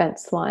to their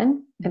fence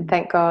line. And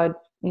thank God,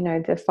 you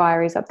know, the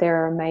fireys up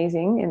there are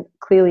amazing and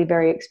clearly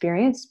very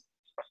experienced.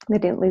 They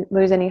didn't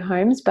lose any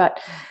homes, but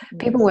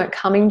people weren't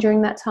coming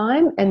during that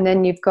time. And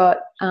then you've got,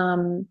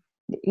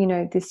 you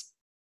know, this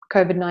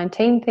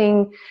COVID-19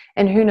 thing,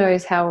 and who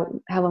knows how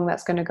long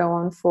that's going to go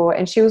on for.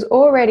 And she was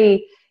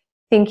already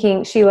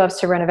thinking, she loves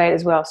to renovate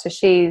as well. So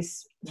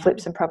she's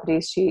flipped some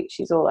properties.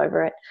 She's all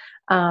over it.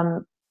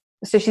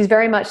 So she's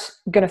very much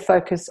going to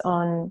focus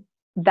on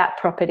that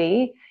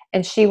property,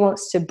 and she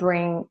wants to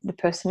bring the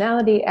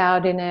personality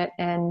out in it.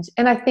 And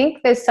I think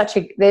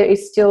there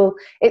is still,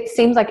 it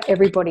seems like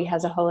everybody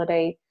has a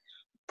holiday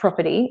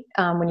property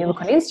when you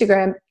look on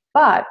Instagram.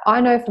 But I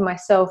know for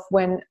myself,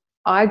 when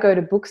I go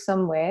to book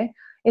somewhere,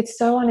 it's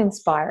so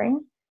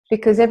uninspiring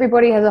because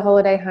everybody has a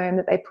holiday home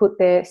that they put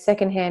their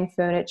secondhand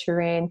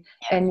furniture in,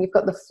 and you've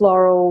got the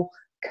floral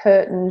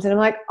curtains. And I'm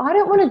like, I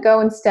don't want to go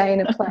and stay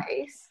in a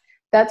place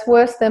that's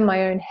worse than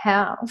my own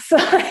house.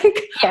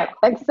 Yeah,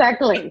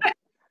 exactly.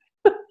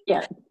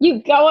 Yeah,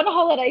 you go on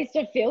holidays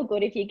to feel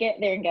good. If you get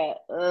there and go,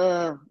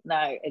 oh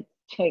no, it's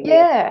too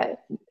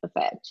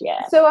effect.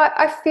 Yeah. So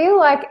I feel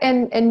like,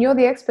 and you're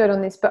the expert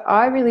on this, but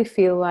I really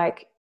feel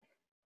like,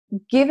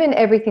 given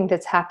everything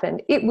that's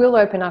happened, it will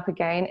open up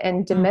again,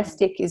 and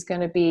domestic is going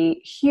to be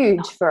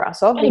huge for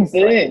us,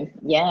 obviously. Boom.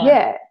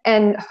 Yeah,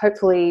 and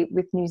hopefully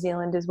with New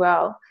Zealand as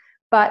well.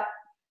 But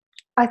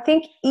I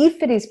think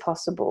if it is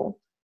possible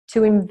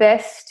to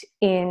invest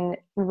in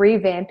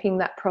revamping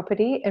that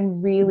property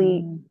and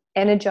really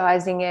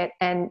energizing it,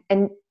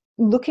 and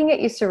looking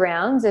at your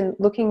surrounds and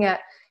looking at,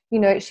 you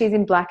know, she's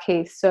in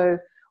Blackheath, so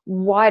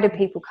why do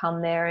people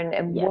come there,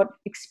 and what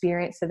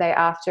experience are they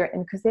after?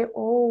 And because they're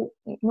all,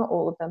 not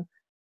all of them,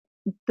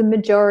 the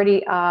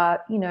majority are,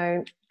 you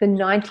know, the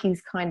 90s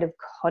kind of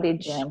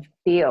cottage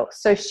feel.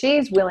 So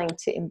she's willing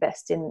to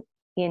invest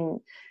in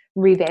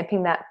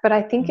revamping that. But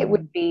I think it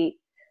would be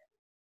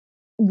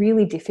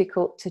really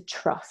difficult to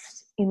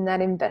trust in that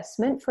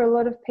investment for a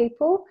lot of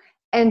people,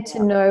 and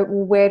to know,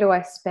 well, where do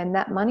I spend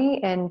that money,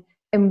 and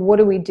what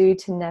do we do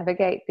to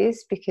navigate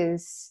this?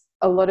 Because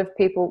a lot of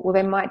people, well,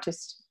 they might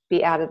just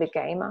be out of the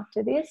game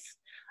after this,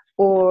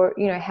 or,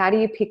 you know, how do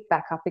you pick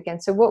back up again?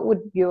 So what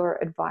would your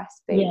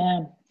advice be?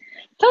 Yeah.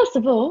 First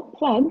of all,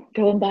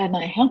 go and buy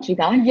my How To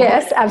guide.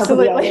 Yes,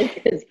 absolutely.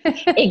 Because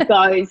it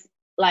goes,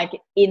 like,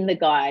 in the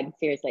guide,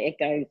 seriously, it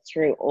goes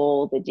through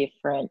all the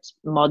different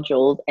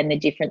modules and the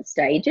different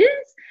stages.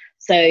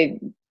 So,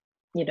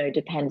 you know,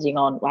 depending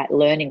on, like,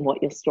 learning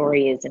what your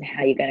story is and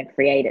how you're going to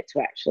create it,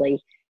 to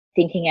actually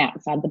thinking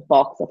outside the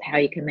box of how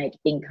you can make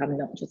income,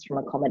 not just from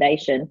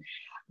accommodation,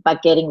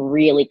 but getting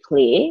really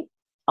clear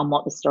on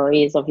what the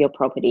story is of your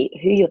property,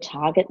 who your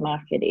target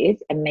market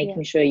is, and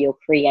making sure you're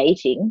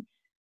creating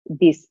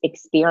this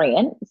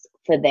experience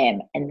for them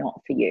and not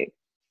for you.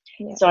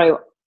 So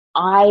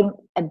I'm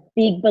a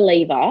big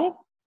believer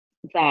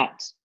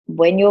that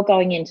when you're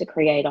going in to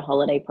create a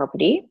holiday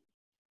property,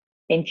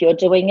 if you're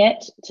doing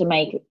it to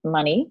make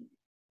money,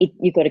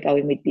 you've got to go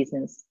in with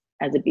business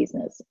as a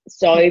business.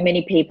 So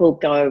many people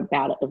go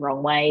about it the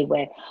wrong way,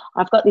 where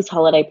I've got this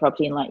holiday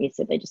property, and like you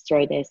said, they just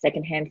throw their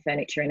secondhand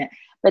furniture in it,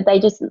 but they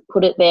just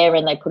put it there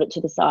and they put it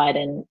to the side,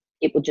 and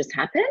it will just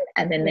happen.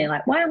 And then they're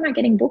like, why am I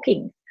getting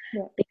bookings?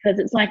 Because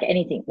it's like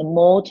anything, the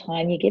more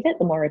time you give it,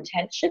 the more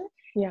attention,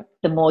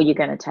 the more you're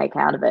going to take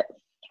out of it.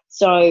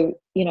 So,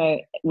 you know,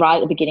 right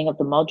at the beginning of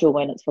the module,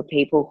 when it's for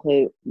people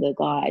who, the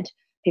guide,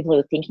 people who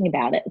are thinking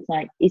about it, it's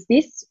like, is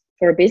this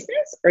for a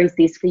business, or is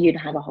this for you to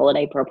have a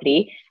holiday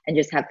property and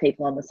just have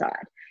people on the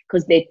side?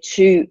 Because they're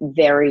two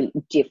very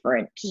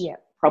different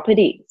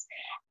properties.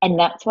 And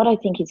that's what I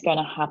think is going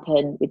to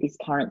happen with this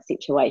current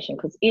situation,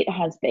 because it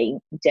has been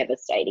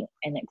devastating,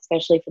 and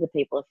especially for the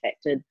people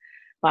affected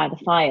by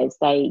the fires.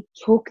 They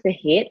took the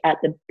hit at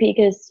the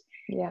biggest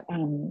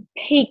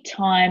peak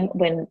time,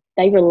 when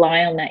they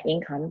rely on that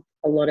income,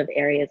 a lot of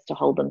areas, to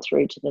hold them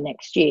through to the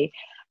next year.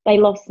 They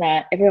lost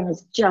that. Everyone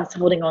was just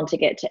holding on to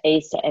get to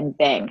Easter, and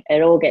bang,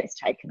 it all gets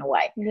taken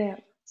away.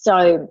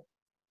 So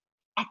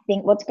I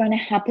think what's going to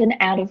happen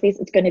out of this,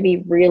 it's going to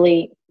be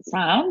really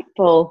sad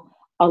for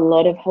a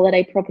lot of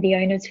holiday property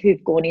owners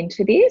who've gone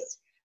into this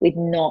with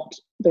not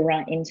the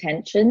right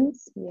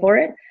intentions for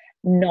it,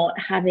 not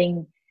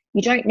having,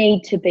 you don't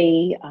need to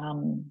be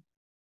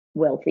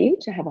wealthy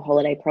to have a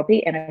holiday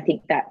property. And I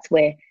think that's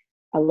where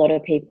a lot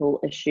of people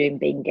assume,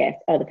 being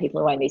guests, the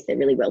people who own this, they're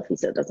really wealthy,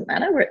 so it doesn't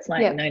matter. Where it's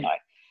like, no.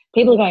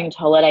 People are going into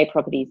holiday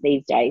properties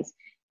these days,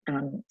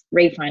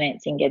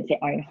 refinancing against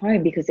their own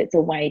home, because it's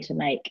a way to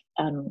make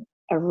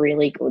a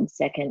really good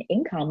second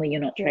income where you're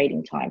not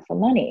trading time for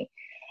money.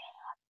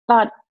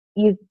 But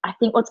I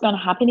think what's going to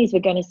happen is we're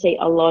going to see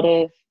a lot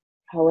of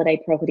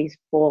holiday properties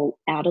fall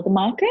out of the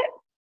market,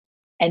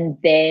 and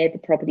they're the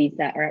properties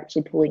that are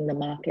actually pulling the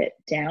market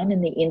down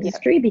in the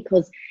industry,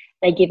 because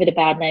they give it a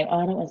bad name.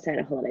 I don't want to say it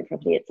a holiday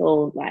property. It's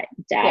all like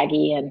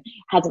daggy and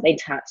hasn't been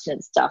touched, and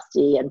it's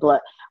dusty and blah.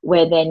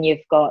 Where then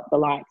you've got the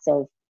likes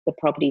of the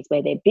properties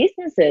where they're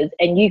businesses,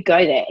 and you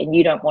go there and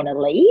you don't want to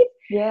leave.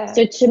 Yeah.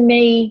 So to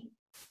me,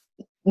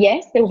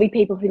 yes, there will be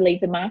people who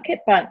leave the market,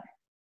 but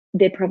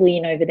they're probably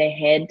in over their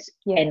head.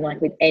 Yeah. And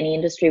like with any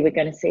industry, we're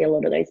going to see a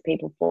lot of those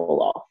people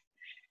fall off.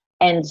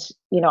 And,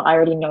 you know, I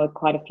already know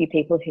quite a few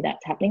people who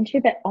that's happening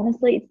to, but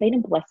honestly, it's been a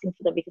blessing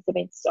for them because they've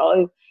been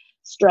so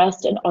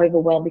stressed and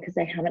overwhelmed because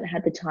they haven't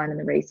had the time and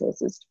the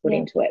resources to put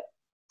into it.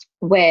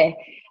 Where,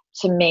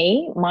 to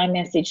me, my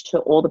message to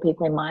all the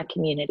people in my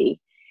community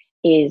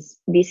is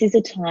this is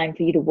a time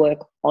for you to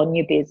work on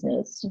your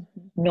business,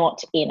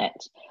 not in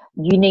it.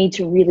 You need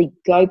to really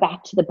go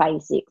back to the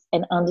basics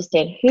and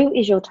understand who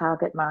is your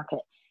target market.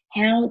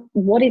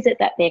 What is it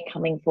that they're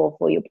coming for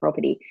your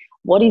property?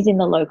 What is in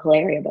the local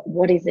area, but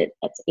what is it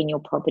that's in your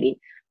property?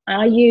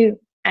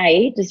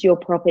 Does your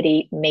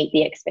property meet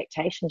the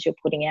expectations you're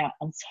putting out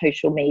on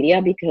social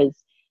media? Because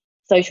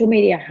social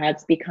media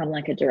has become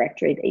like a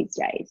directory these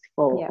days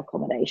for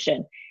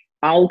accommodation.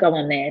 I'll go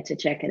on there to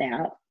check it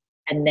out,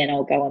 and then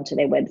I'll go onto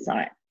their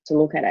website to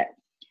look at it.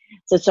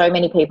 So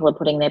many people are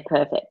putting their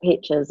perfect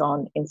pictures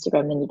on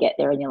Instagram, then you get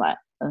there and you're like,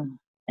 oh,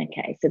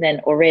 okay. So then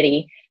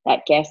already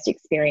that guest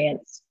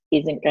experience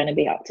isn't going to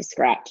be up to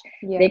scratch.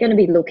 They're going to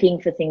be looking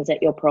for things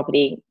at your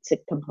property to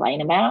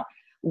complain about,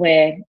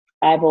 where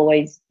I've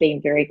always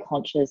been very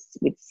conscious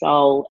with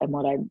Soul, and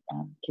what I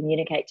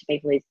communicate to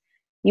people is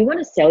you want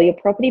to sell your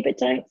property, but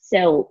don't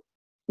sell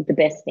the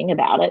best thing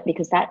about it,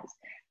 because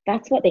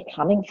that's what they're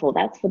coming for.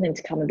 That's for them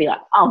to come and be like,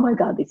 oh my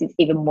God, this is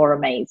even more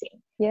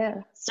amazing. Yeah.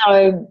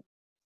 So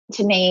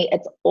to me,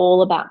 it's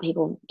all about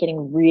people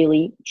getting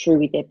really true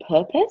with their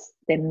purpose,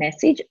 their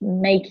message,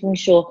 making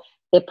sure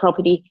their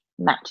property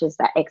matches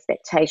that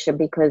expectation,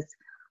 because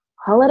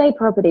holiday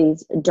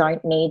properties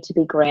don't need to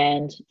be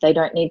grand. They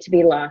don't need to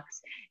be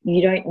luxe.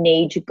 You don't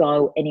need to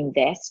go and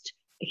invest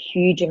a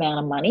huge amount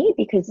of money,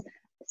 because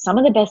some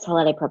of the best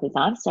holiday properties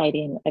I've stayed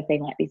in have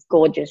been like this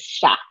gorgeous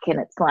shack, and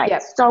it's like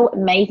so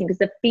amazing because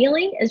the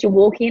feeling as you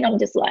walk in, I'm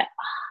just like,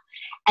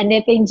 and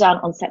they've been done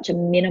on such a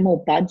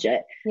minimal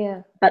budget.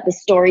 Yeah. But the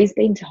story's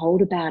been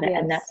told about it,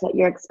 and that's what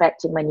you're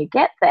expecting when you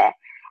get there.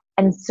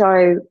 And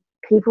so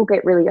people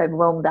get really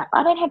overwhelmed that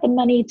I don't have the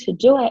money to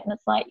do it. And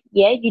it's like,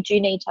 yeah, you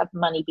do need to have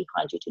money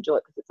behind you to do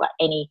it, because it's like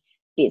any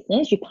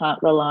business. You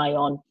can't rely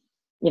on,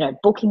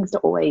 bookings to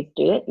always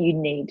do it. You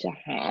need to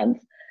have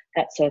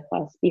that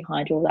surplus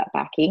behind you, all that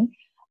backing.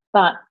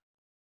 But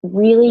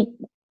really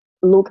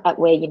look at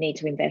where you need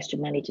to invest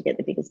your money to get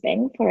the biggest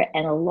bang for it.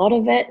 And a lot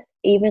of it,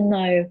 even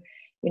though,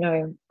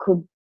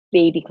 could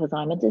be because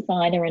I'm a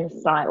designer and a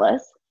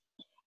stylist,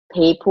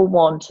 people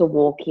want to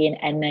walk in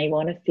and they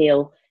want to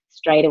feel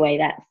straight away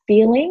that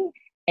feeling,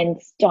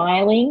 and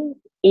styling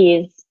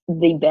is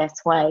the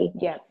best way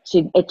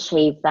to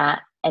achieve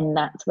that. And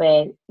that's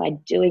where, by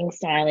doing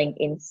styling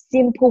in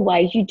simple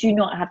ways, you do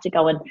not have to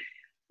go and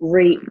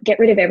get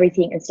rid of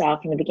everything and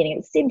start from the beginning.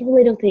 It's simple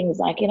little things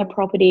like in a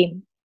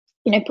property,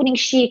 putting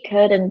sheer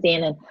curtains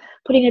in and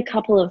putting a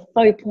couple of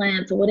faux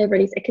plants or whatever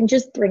it is. It can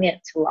just bring it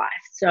to life.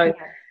 So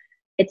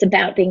it's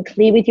about being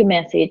clear with your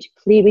message,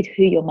 clear with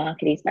who your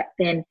market is, but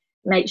then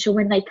make sure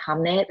when they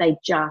come there, they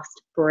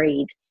just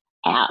breathe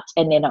out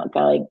and they're not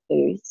going,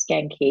 ooh,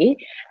 skanky.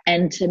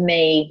 And to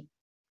me,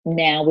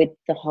 now with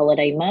the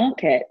holiday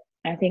market,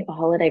 I think the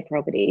holiday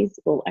properties,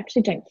 well,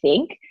 actually don't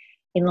think,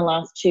 in the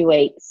last 2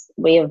 weeks,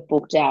 we have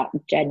booked out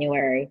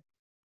January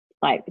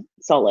like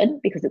solid,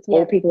 because it's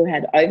all people who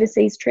had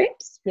overseas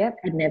trips,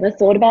 had never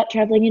thought about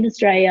traveling in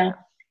Australia.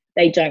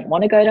 They don't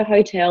want to go to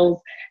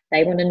hotels.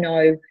 They want to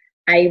know,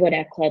 what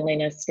our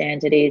cleanliness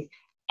standard is,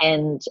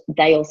 and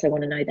they also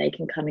want to know they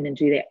can come in and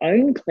do their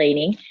own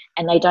cleaning,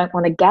 and they don't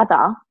want to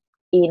gather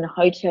in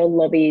hotel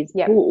lobbies,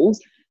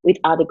 pools with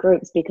other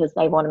groups, because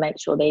they want to make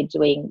sure they're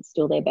doing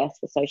still their best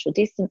for social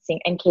distancing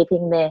and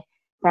keeping their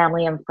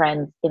family and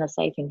friends in a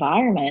safe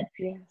environment.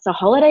 So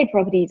holiday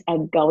properties are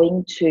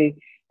going to,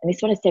 and this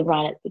is what I said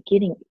right at the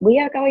beginning, we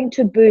are going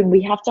to boom.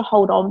 We have to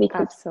hold on,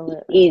 because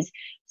it is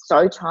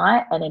so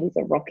tight and it is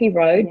a rocky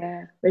road.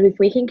 But if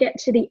we can get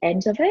to the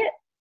end of it,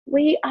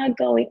 we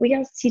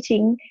are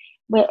sitting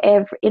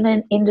wherever in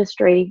an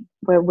industry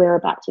where we're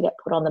about to get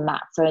put on the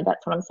map. So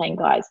that's what I'm saying,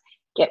 guys,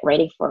 get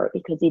ready for it,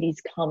 because it is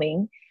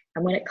coming.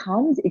 And when it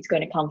comes, it's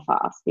going to come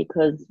fast,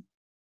 because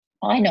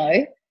I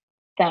know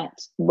that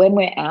when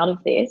we're out of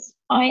this,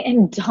 I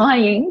am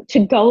dying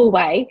to go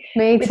away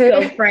with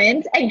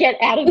girlfriends and get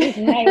out of this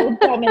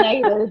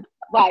male-dominated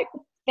like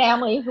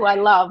family who I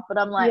love. But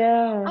I'm like,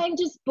 I'm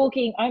just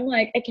booking. I'm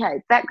like,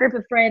 okay, that group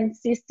of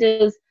friends,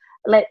 sisters,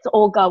 let's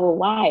all go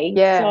away.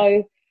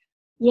 So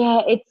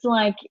it's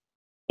like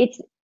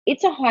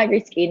it's a high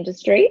risk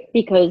industry,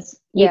 because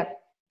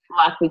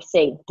like we've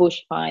seen,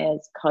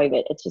 bushfires,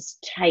 COVID, it's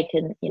just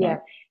taken,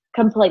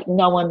 complete.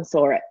 No one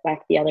saw it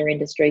like the other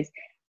industries.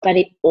 But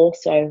it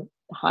also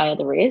higher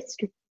the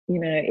risk,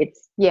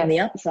 it's on the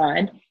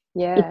upside.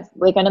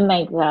 We're going to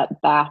make that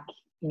back,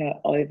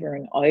 over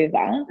and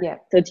over.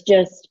 So it's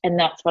just, and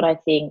that's what I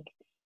think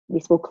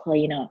this will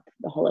clean up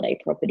the holiday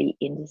property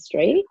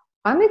industry.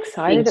 I'm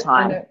excited.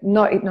 I'm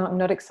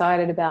not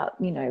excited about,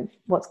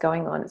 what's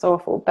going on. It's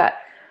awful. But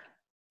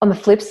on the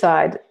flip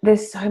side,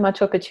 there's so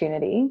much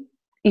opportunity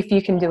if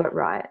you can do it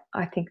right.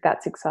 I think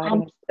that's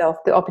exciting itself,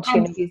 the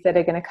opportunities that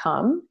are going to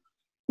come.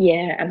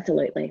 Yeah,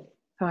 absolutely.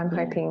 So I'm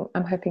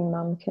hoping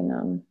Mum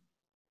can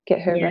get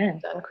her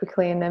rep done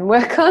quickly and then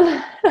work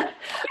on.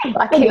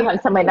 Then you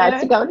have somewhere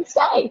nice to go and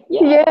stay.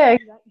 Yeah.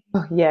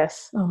 Oh,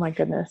 yes. Oh my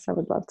goodness, I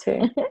would love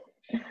to.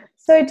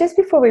 So just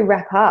before we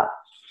wrap up,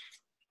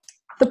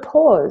 the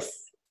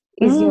pause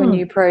is your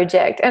new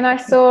project, and I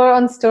saw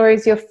on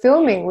stories you're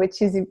filming,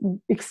 which is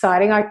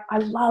exciting. I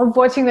love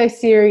watching those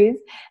series,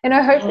 and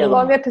I hope they're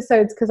long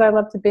episodes because I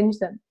love to binge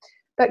them.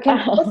 But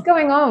what's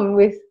going on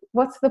with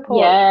what's the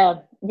pause?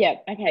 Yeah.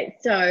 Okay,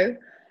 so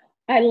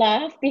I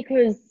laugh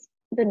because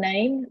the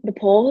name, the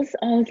pause,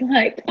 I was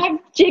like, I've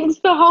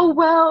jinxed the whole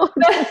world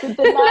with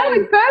the name. That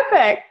was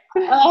perfect.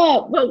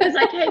 Oh, well, because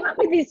I came up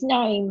with this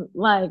name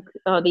like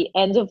the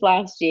end of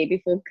last year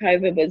before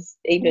COVID was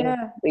even,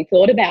 we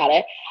thought about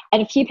it.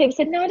 And a few people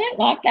said, no, I don't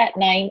like that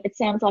name. It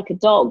sounds like a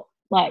dog.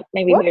 Like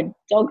maybe we're a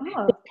dog.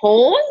 Oh. The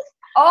paws.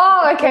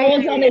 Oh, okay.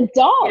 Paws on a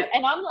dog. Yeah.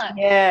 And I'm like,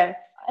 yeah.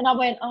 And I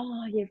went,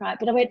 oh, you're right.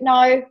 But I went,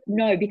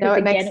 no, because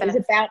again,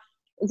 it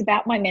was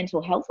about my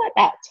mental health at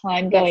that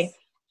time going,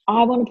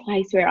 I want a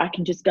place where I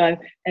can just go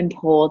and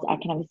pause. I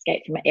can have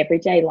escape from my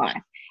everyday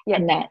life. Yep.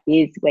 And that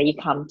is where you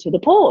come to the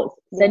pause.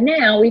 So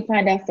now we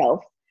find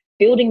ourselves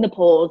building the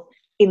pause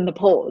in the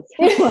pause.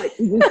 Like, this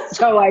is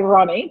so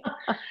ironic.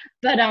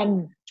 But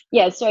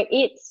so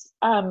it's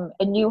a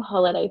new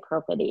holiday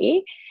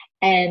property,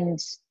 and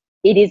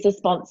it is a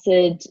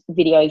sponsored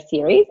video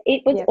series.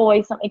 It was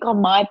always something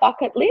on my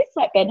bucket list.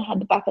 Like Ben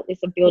had the bucket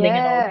list of building an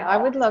old house. I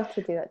would love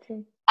to do that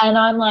too. And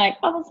I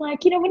was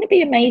like, wouldn't it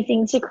be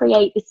amazing to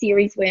create a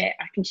series where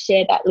I can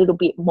share that little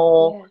bit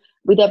more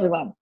with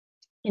everyone?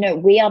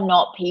 We are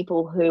not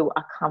people who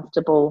are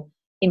comfortable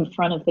in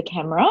front of the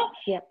camera.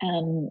 Yep.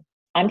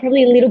 I'm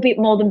probably a little bit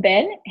more than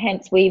Ben,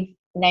 hence we've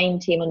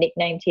named him or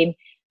nicknamed him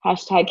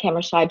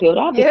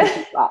 #CameraShyBuilder because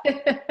he's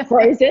like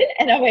frozen.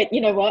 And I went, you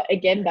know what?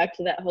 Again, back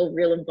to that whole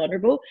real and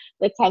vulnerable.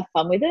 Let's have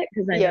fun with it,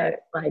 because I know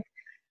like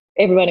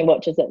everyone who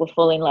watches it will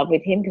fall in love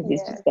with him because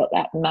he's just got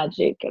that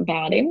magic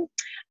about him.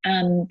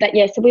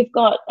 So we've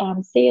got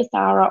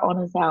CSR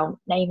on as our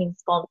naming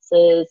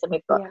sponsors, and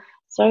we've got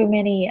so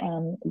many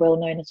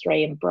well-known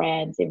Australian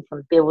brands in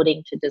from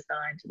building to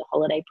design to the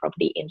holiday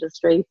property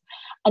industry.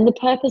 And the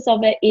purpose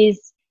of it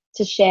is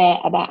to share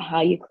about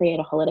how you create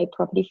a holiday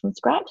property from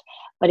scratch,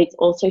 but it's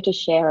also to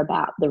share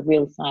about the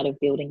real side of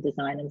building,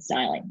 design and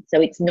styling. So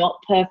it's not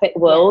perfect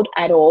world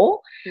at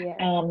all,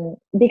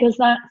 because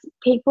that's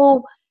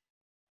people,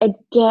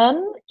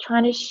 again,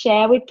 trying to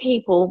share with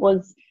people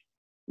was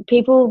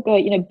people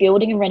go,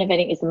 building and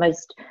renovating is the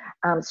most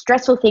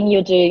stressful thing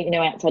you do,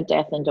 outside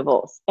death and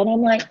divorce. And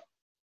I'm like,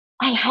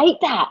 I hate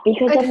that,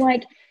 because I'm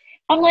like,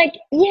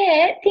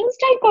 things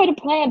don't go to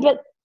plan,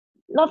 but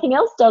nothing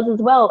else does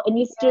as well, and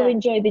you still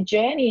enjoy the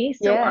journey.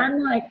 So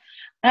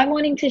I'm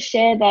wanting to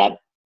share that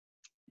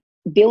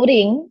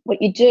building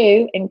what you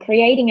do and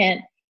creating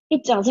it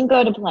doesn't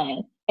go to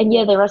plan. And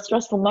there are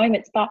stressful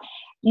moments, but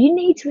you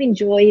need to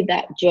enjoy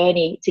that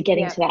journey to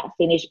getting to that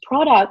finished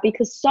product,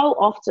 because so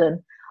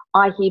often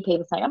I hear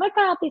people say, oh my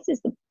God, this is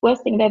the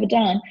worst thing I've ever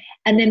done.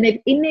 And then they're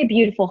in their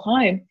beautiful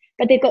home,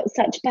 but they've got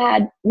such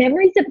bad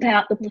memories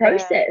about the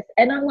process.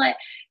 And I'm like,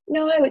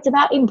 no, it's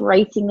about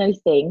embracing those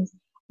things,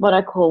 what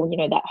I call,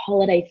 that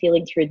holiday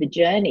feeling through the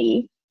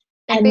journey.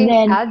 And being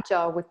then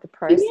agile with the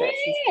process.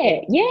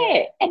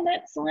 And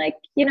that's like,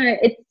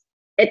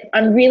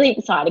 I'm really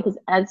excited because,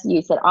 as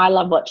you said, I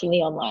love watching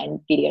the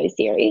online video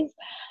series,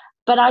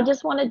 but I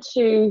just wanted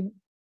to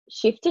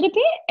shift it a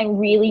bit and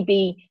really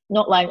be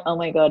not like, oh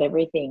my God,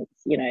 everything's,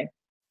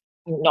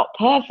 not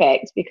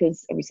perfect,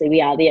 because obviously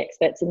we are the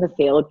experts in the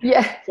field.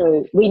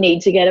 So we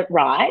need to get it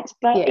right.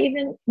 But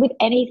even with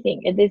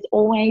anything, there's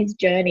always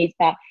journeys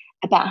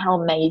about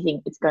how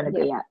amazing it's going to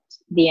be at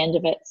the end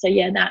of it. So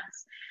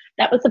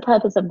that was the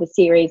purpose of the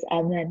series.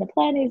 And then the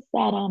plan is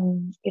that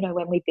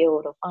when we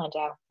build or find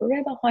our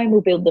forever home,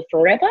 we'll build the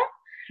forever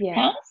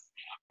house.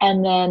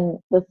 And then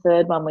the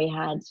third one we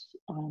had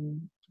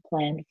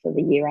planned for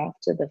the year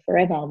after the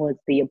forever was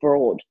the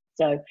abroad.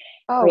 So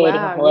creating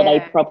a holiday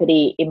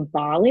property in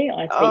Bali.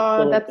 I speak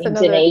fluent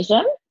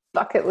Indonesian.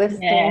 Bucket list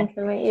thing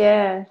for me.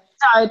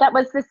 So that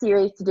was the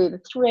series to do the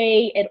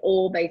three. It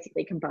all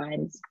basically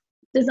combines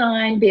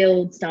design,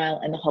 build, style,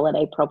 and the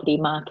holiday property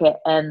market.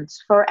 And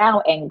for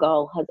our end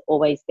goal has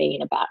always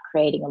been about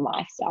creating a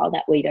lifestyle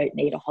that we don't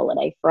need a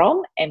holiday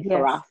from. And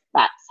for us,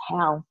 that's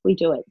how we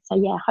do it.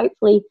 So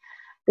hopefully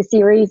the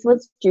series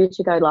was due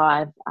to go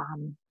live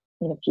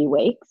in a few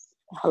weeks.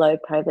 Hello,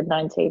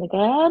 COVID-19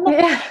 again.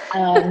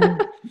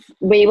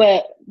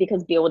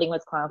 Because building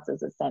was classed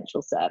as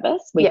essential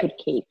service, we could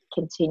keep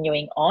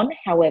continuing on.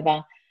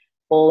 However,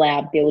 all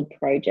our build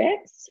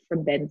projects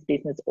from Ben's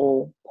business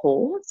all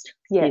paused.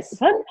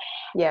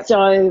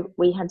 So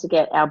we had to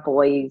get our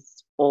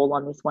boys all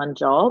on this one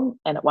job.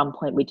 And at one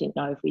point we didn't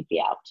know if we'd be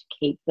able to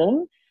keep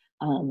them,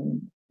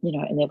 and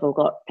they've all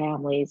got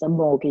families and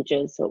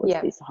mortgages. So it was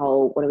this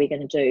whole, what are we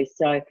going to do?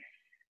 So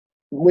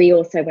we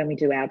also, when we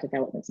do our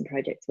developments and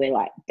projects, we're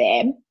like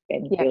BAM,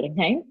 BAM the Yeah. building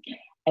name.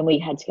 And we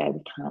had to go,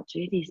 we can't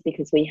do this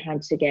because we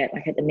had to get,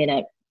 like at the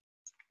minute,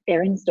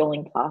 they're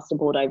installing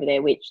plasterboard over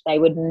there, which they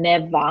would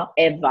never,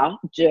 ever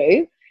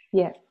do.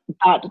 Yeah.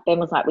 But Ben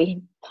was like,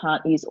 we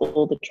can't use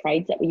all the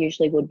trades that we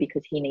usually would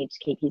because he needs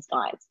to keep his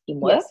guys in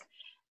work. Yes.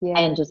 Yeah.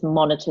 And just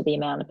monitor the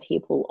amount of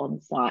people on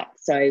site.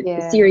 So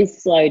Yeah. the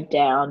series slowed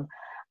down.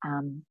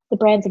 The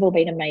brands have all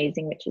been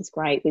amazing, which is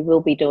great. We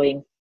will be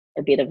doing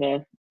a bit of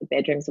the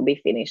bedrooms will be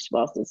finished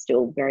whilst it's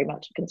still very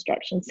much a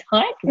construction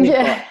site. We've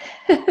got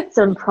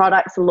some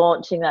products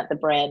launching that the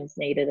brands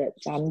needed it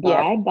done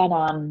by. But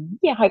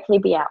hopefully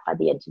be out by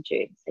the end of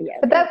June. So yeah.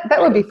 But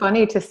that would be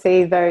funny to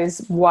see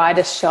those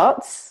wider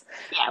shots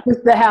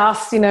with the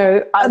house, I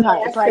know.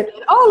 It's like,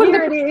 look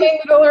at the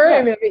little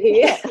room over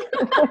here.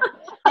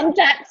 And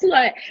that's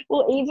like,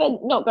 well, even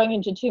not going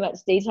into too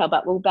much detail,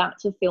 but we're about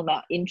to film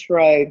our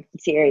intro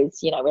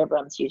series,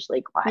 everyone's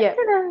usually quite,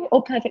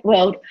 all perfect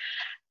world.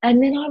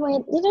 And then I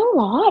went, you know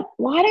what?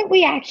 Why don't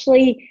we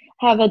actually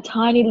have a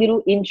tiny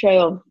little intro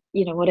of,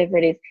 whatever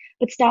it is,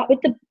 but start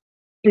with the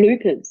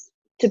bloopers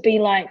to be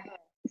like,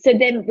 so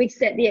then we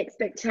set the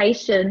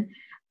expectation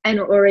and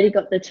already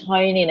got the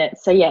tone in it.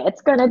 So yeah,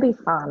 it's going to be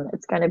fun.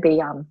 It's going to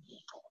be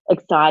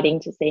exciting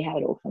to see how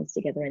it all comes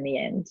together in the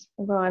end.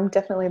 Well, I'm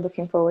definitely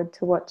looking forward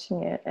to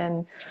watching it.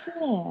 And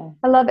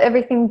I love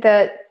everything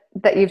that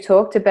you've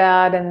talked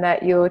about and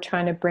that you're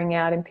trying to bring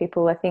out in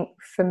people. I think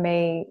for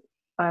me,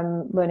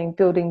 I'm learning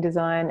building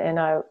design and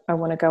I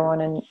want to go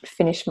on and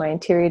finish my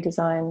interior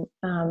design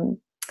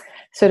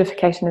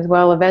certification as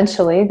well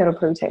eventually. That'll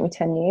probably take me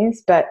 10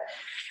 years. But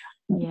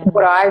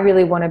what I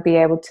really want to be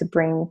able to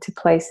bring to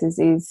places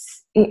is,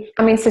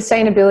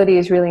 sustainability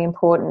is really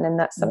important and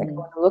that's something I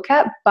want to look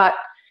at. But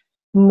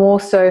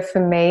more so for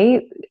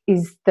me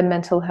is the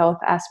mental health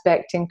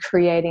aspect and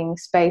creating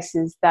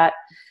spaces that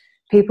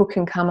people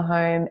can come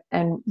home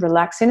and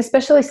relax in,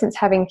 especially since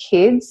having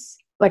kids.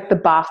 Like the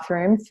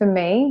bathroom for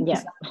me,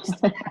 just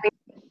having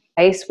a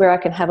space where I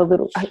can have I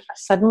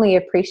suddenly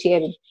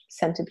appreciated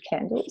scented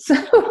candles.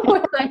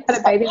 When I had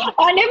a baby,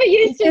 I never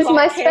used to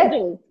like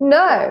candles.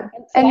 No,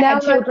 and now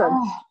I'm like,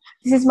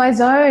 this is my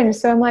zone.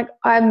 So I'm like,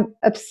 I'm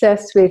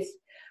obsessed with.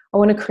 I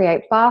want to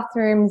create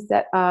bathrooms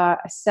that are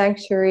a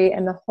sanctuary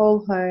and the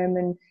whole home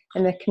and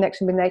the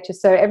connection with nature.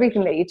 So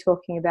everything that you're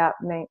talking about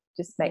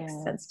just makes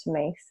sense to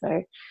me.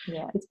 So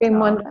it's been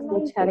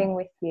wonderful chatting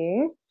with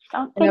you.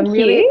 Oh, and I'm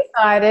really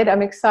excited.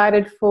 I'm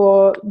excited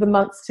for the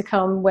months to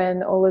come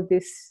when all of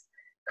this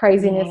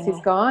craziness is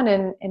gone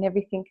and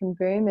everything can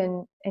boom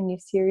and your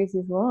series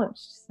is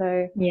launched.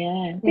 So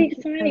it's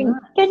exciting.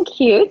 Thank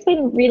you. It's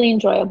been really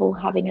enjoyable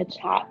having a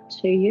chat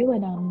to you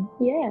and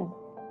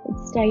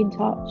let's stay in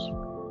touch.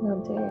 Will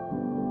do.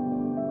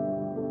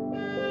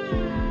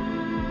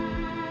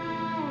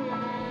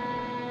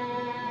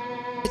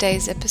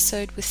 Today's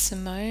episode with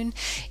Simone.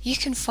 You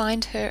can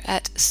find her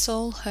at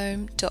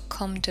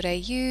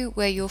soulhome.com.au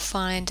where you'll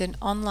find an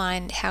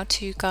online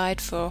how-to guide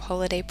for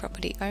holiday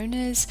property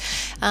owners.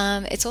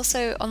 It's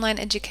also online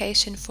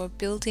education for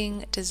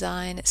building,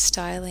 design,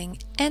 styling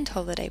and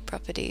holiday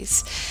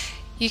properties.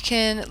 You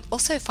can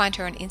also find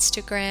her on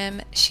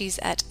Instagram. She's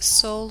at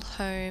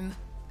soulhome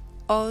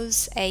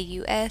Oz,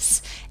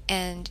 AUS,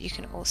 and you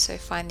can also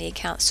find the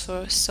accounts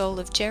for Soul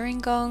of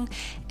Gerringong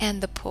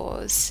and The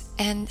Pause.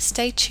 And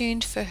stay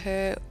tuned for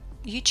her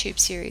YouTube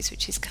series,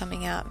 which is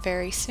coming out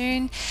very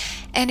soon.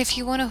 And if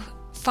you want to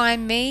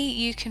find me,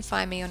 you can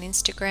find me on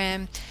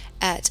Instagram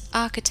at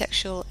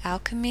Architectural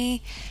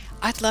Alchemy.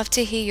 I'd love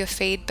to hear your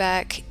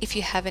feedback. If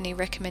you have any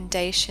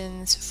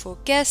recommendations for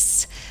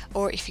guests,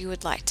 or if you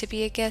would like to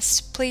be a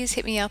guest, please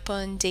hit me up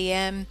on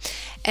DM.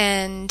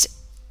 And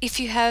if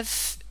you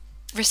have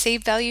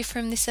received value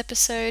from this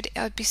episode,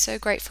 I would be so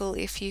grateful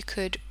if you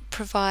could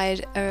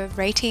provide a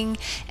rating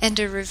and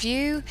a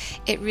review.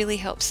 It really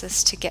helps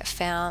us to get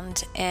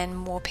found and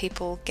more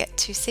people get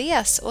to see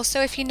us.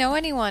 Also, if you know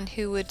anyone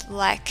who would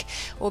like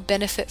or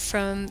benefit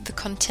from the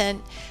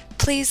content,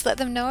 please let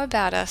them know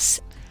about us.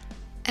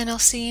 And I'll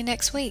see you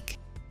next week.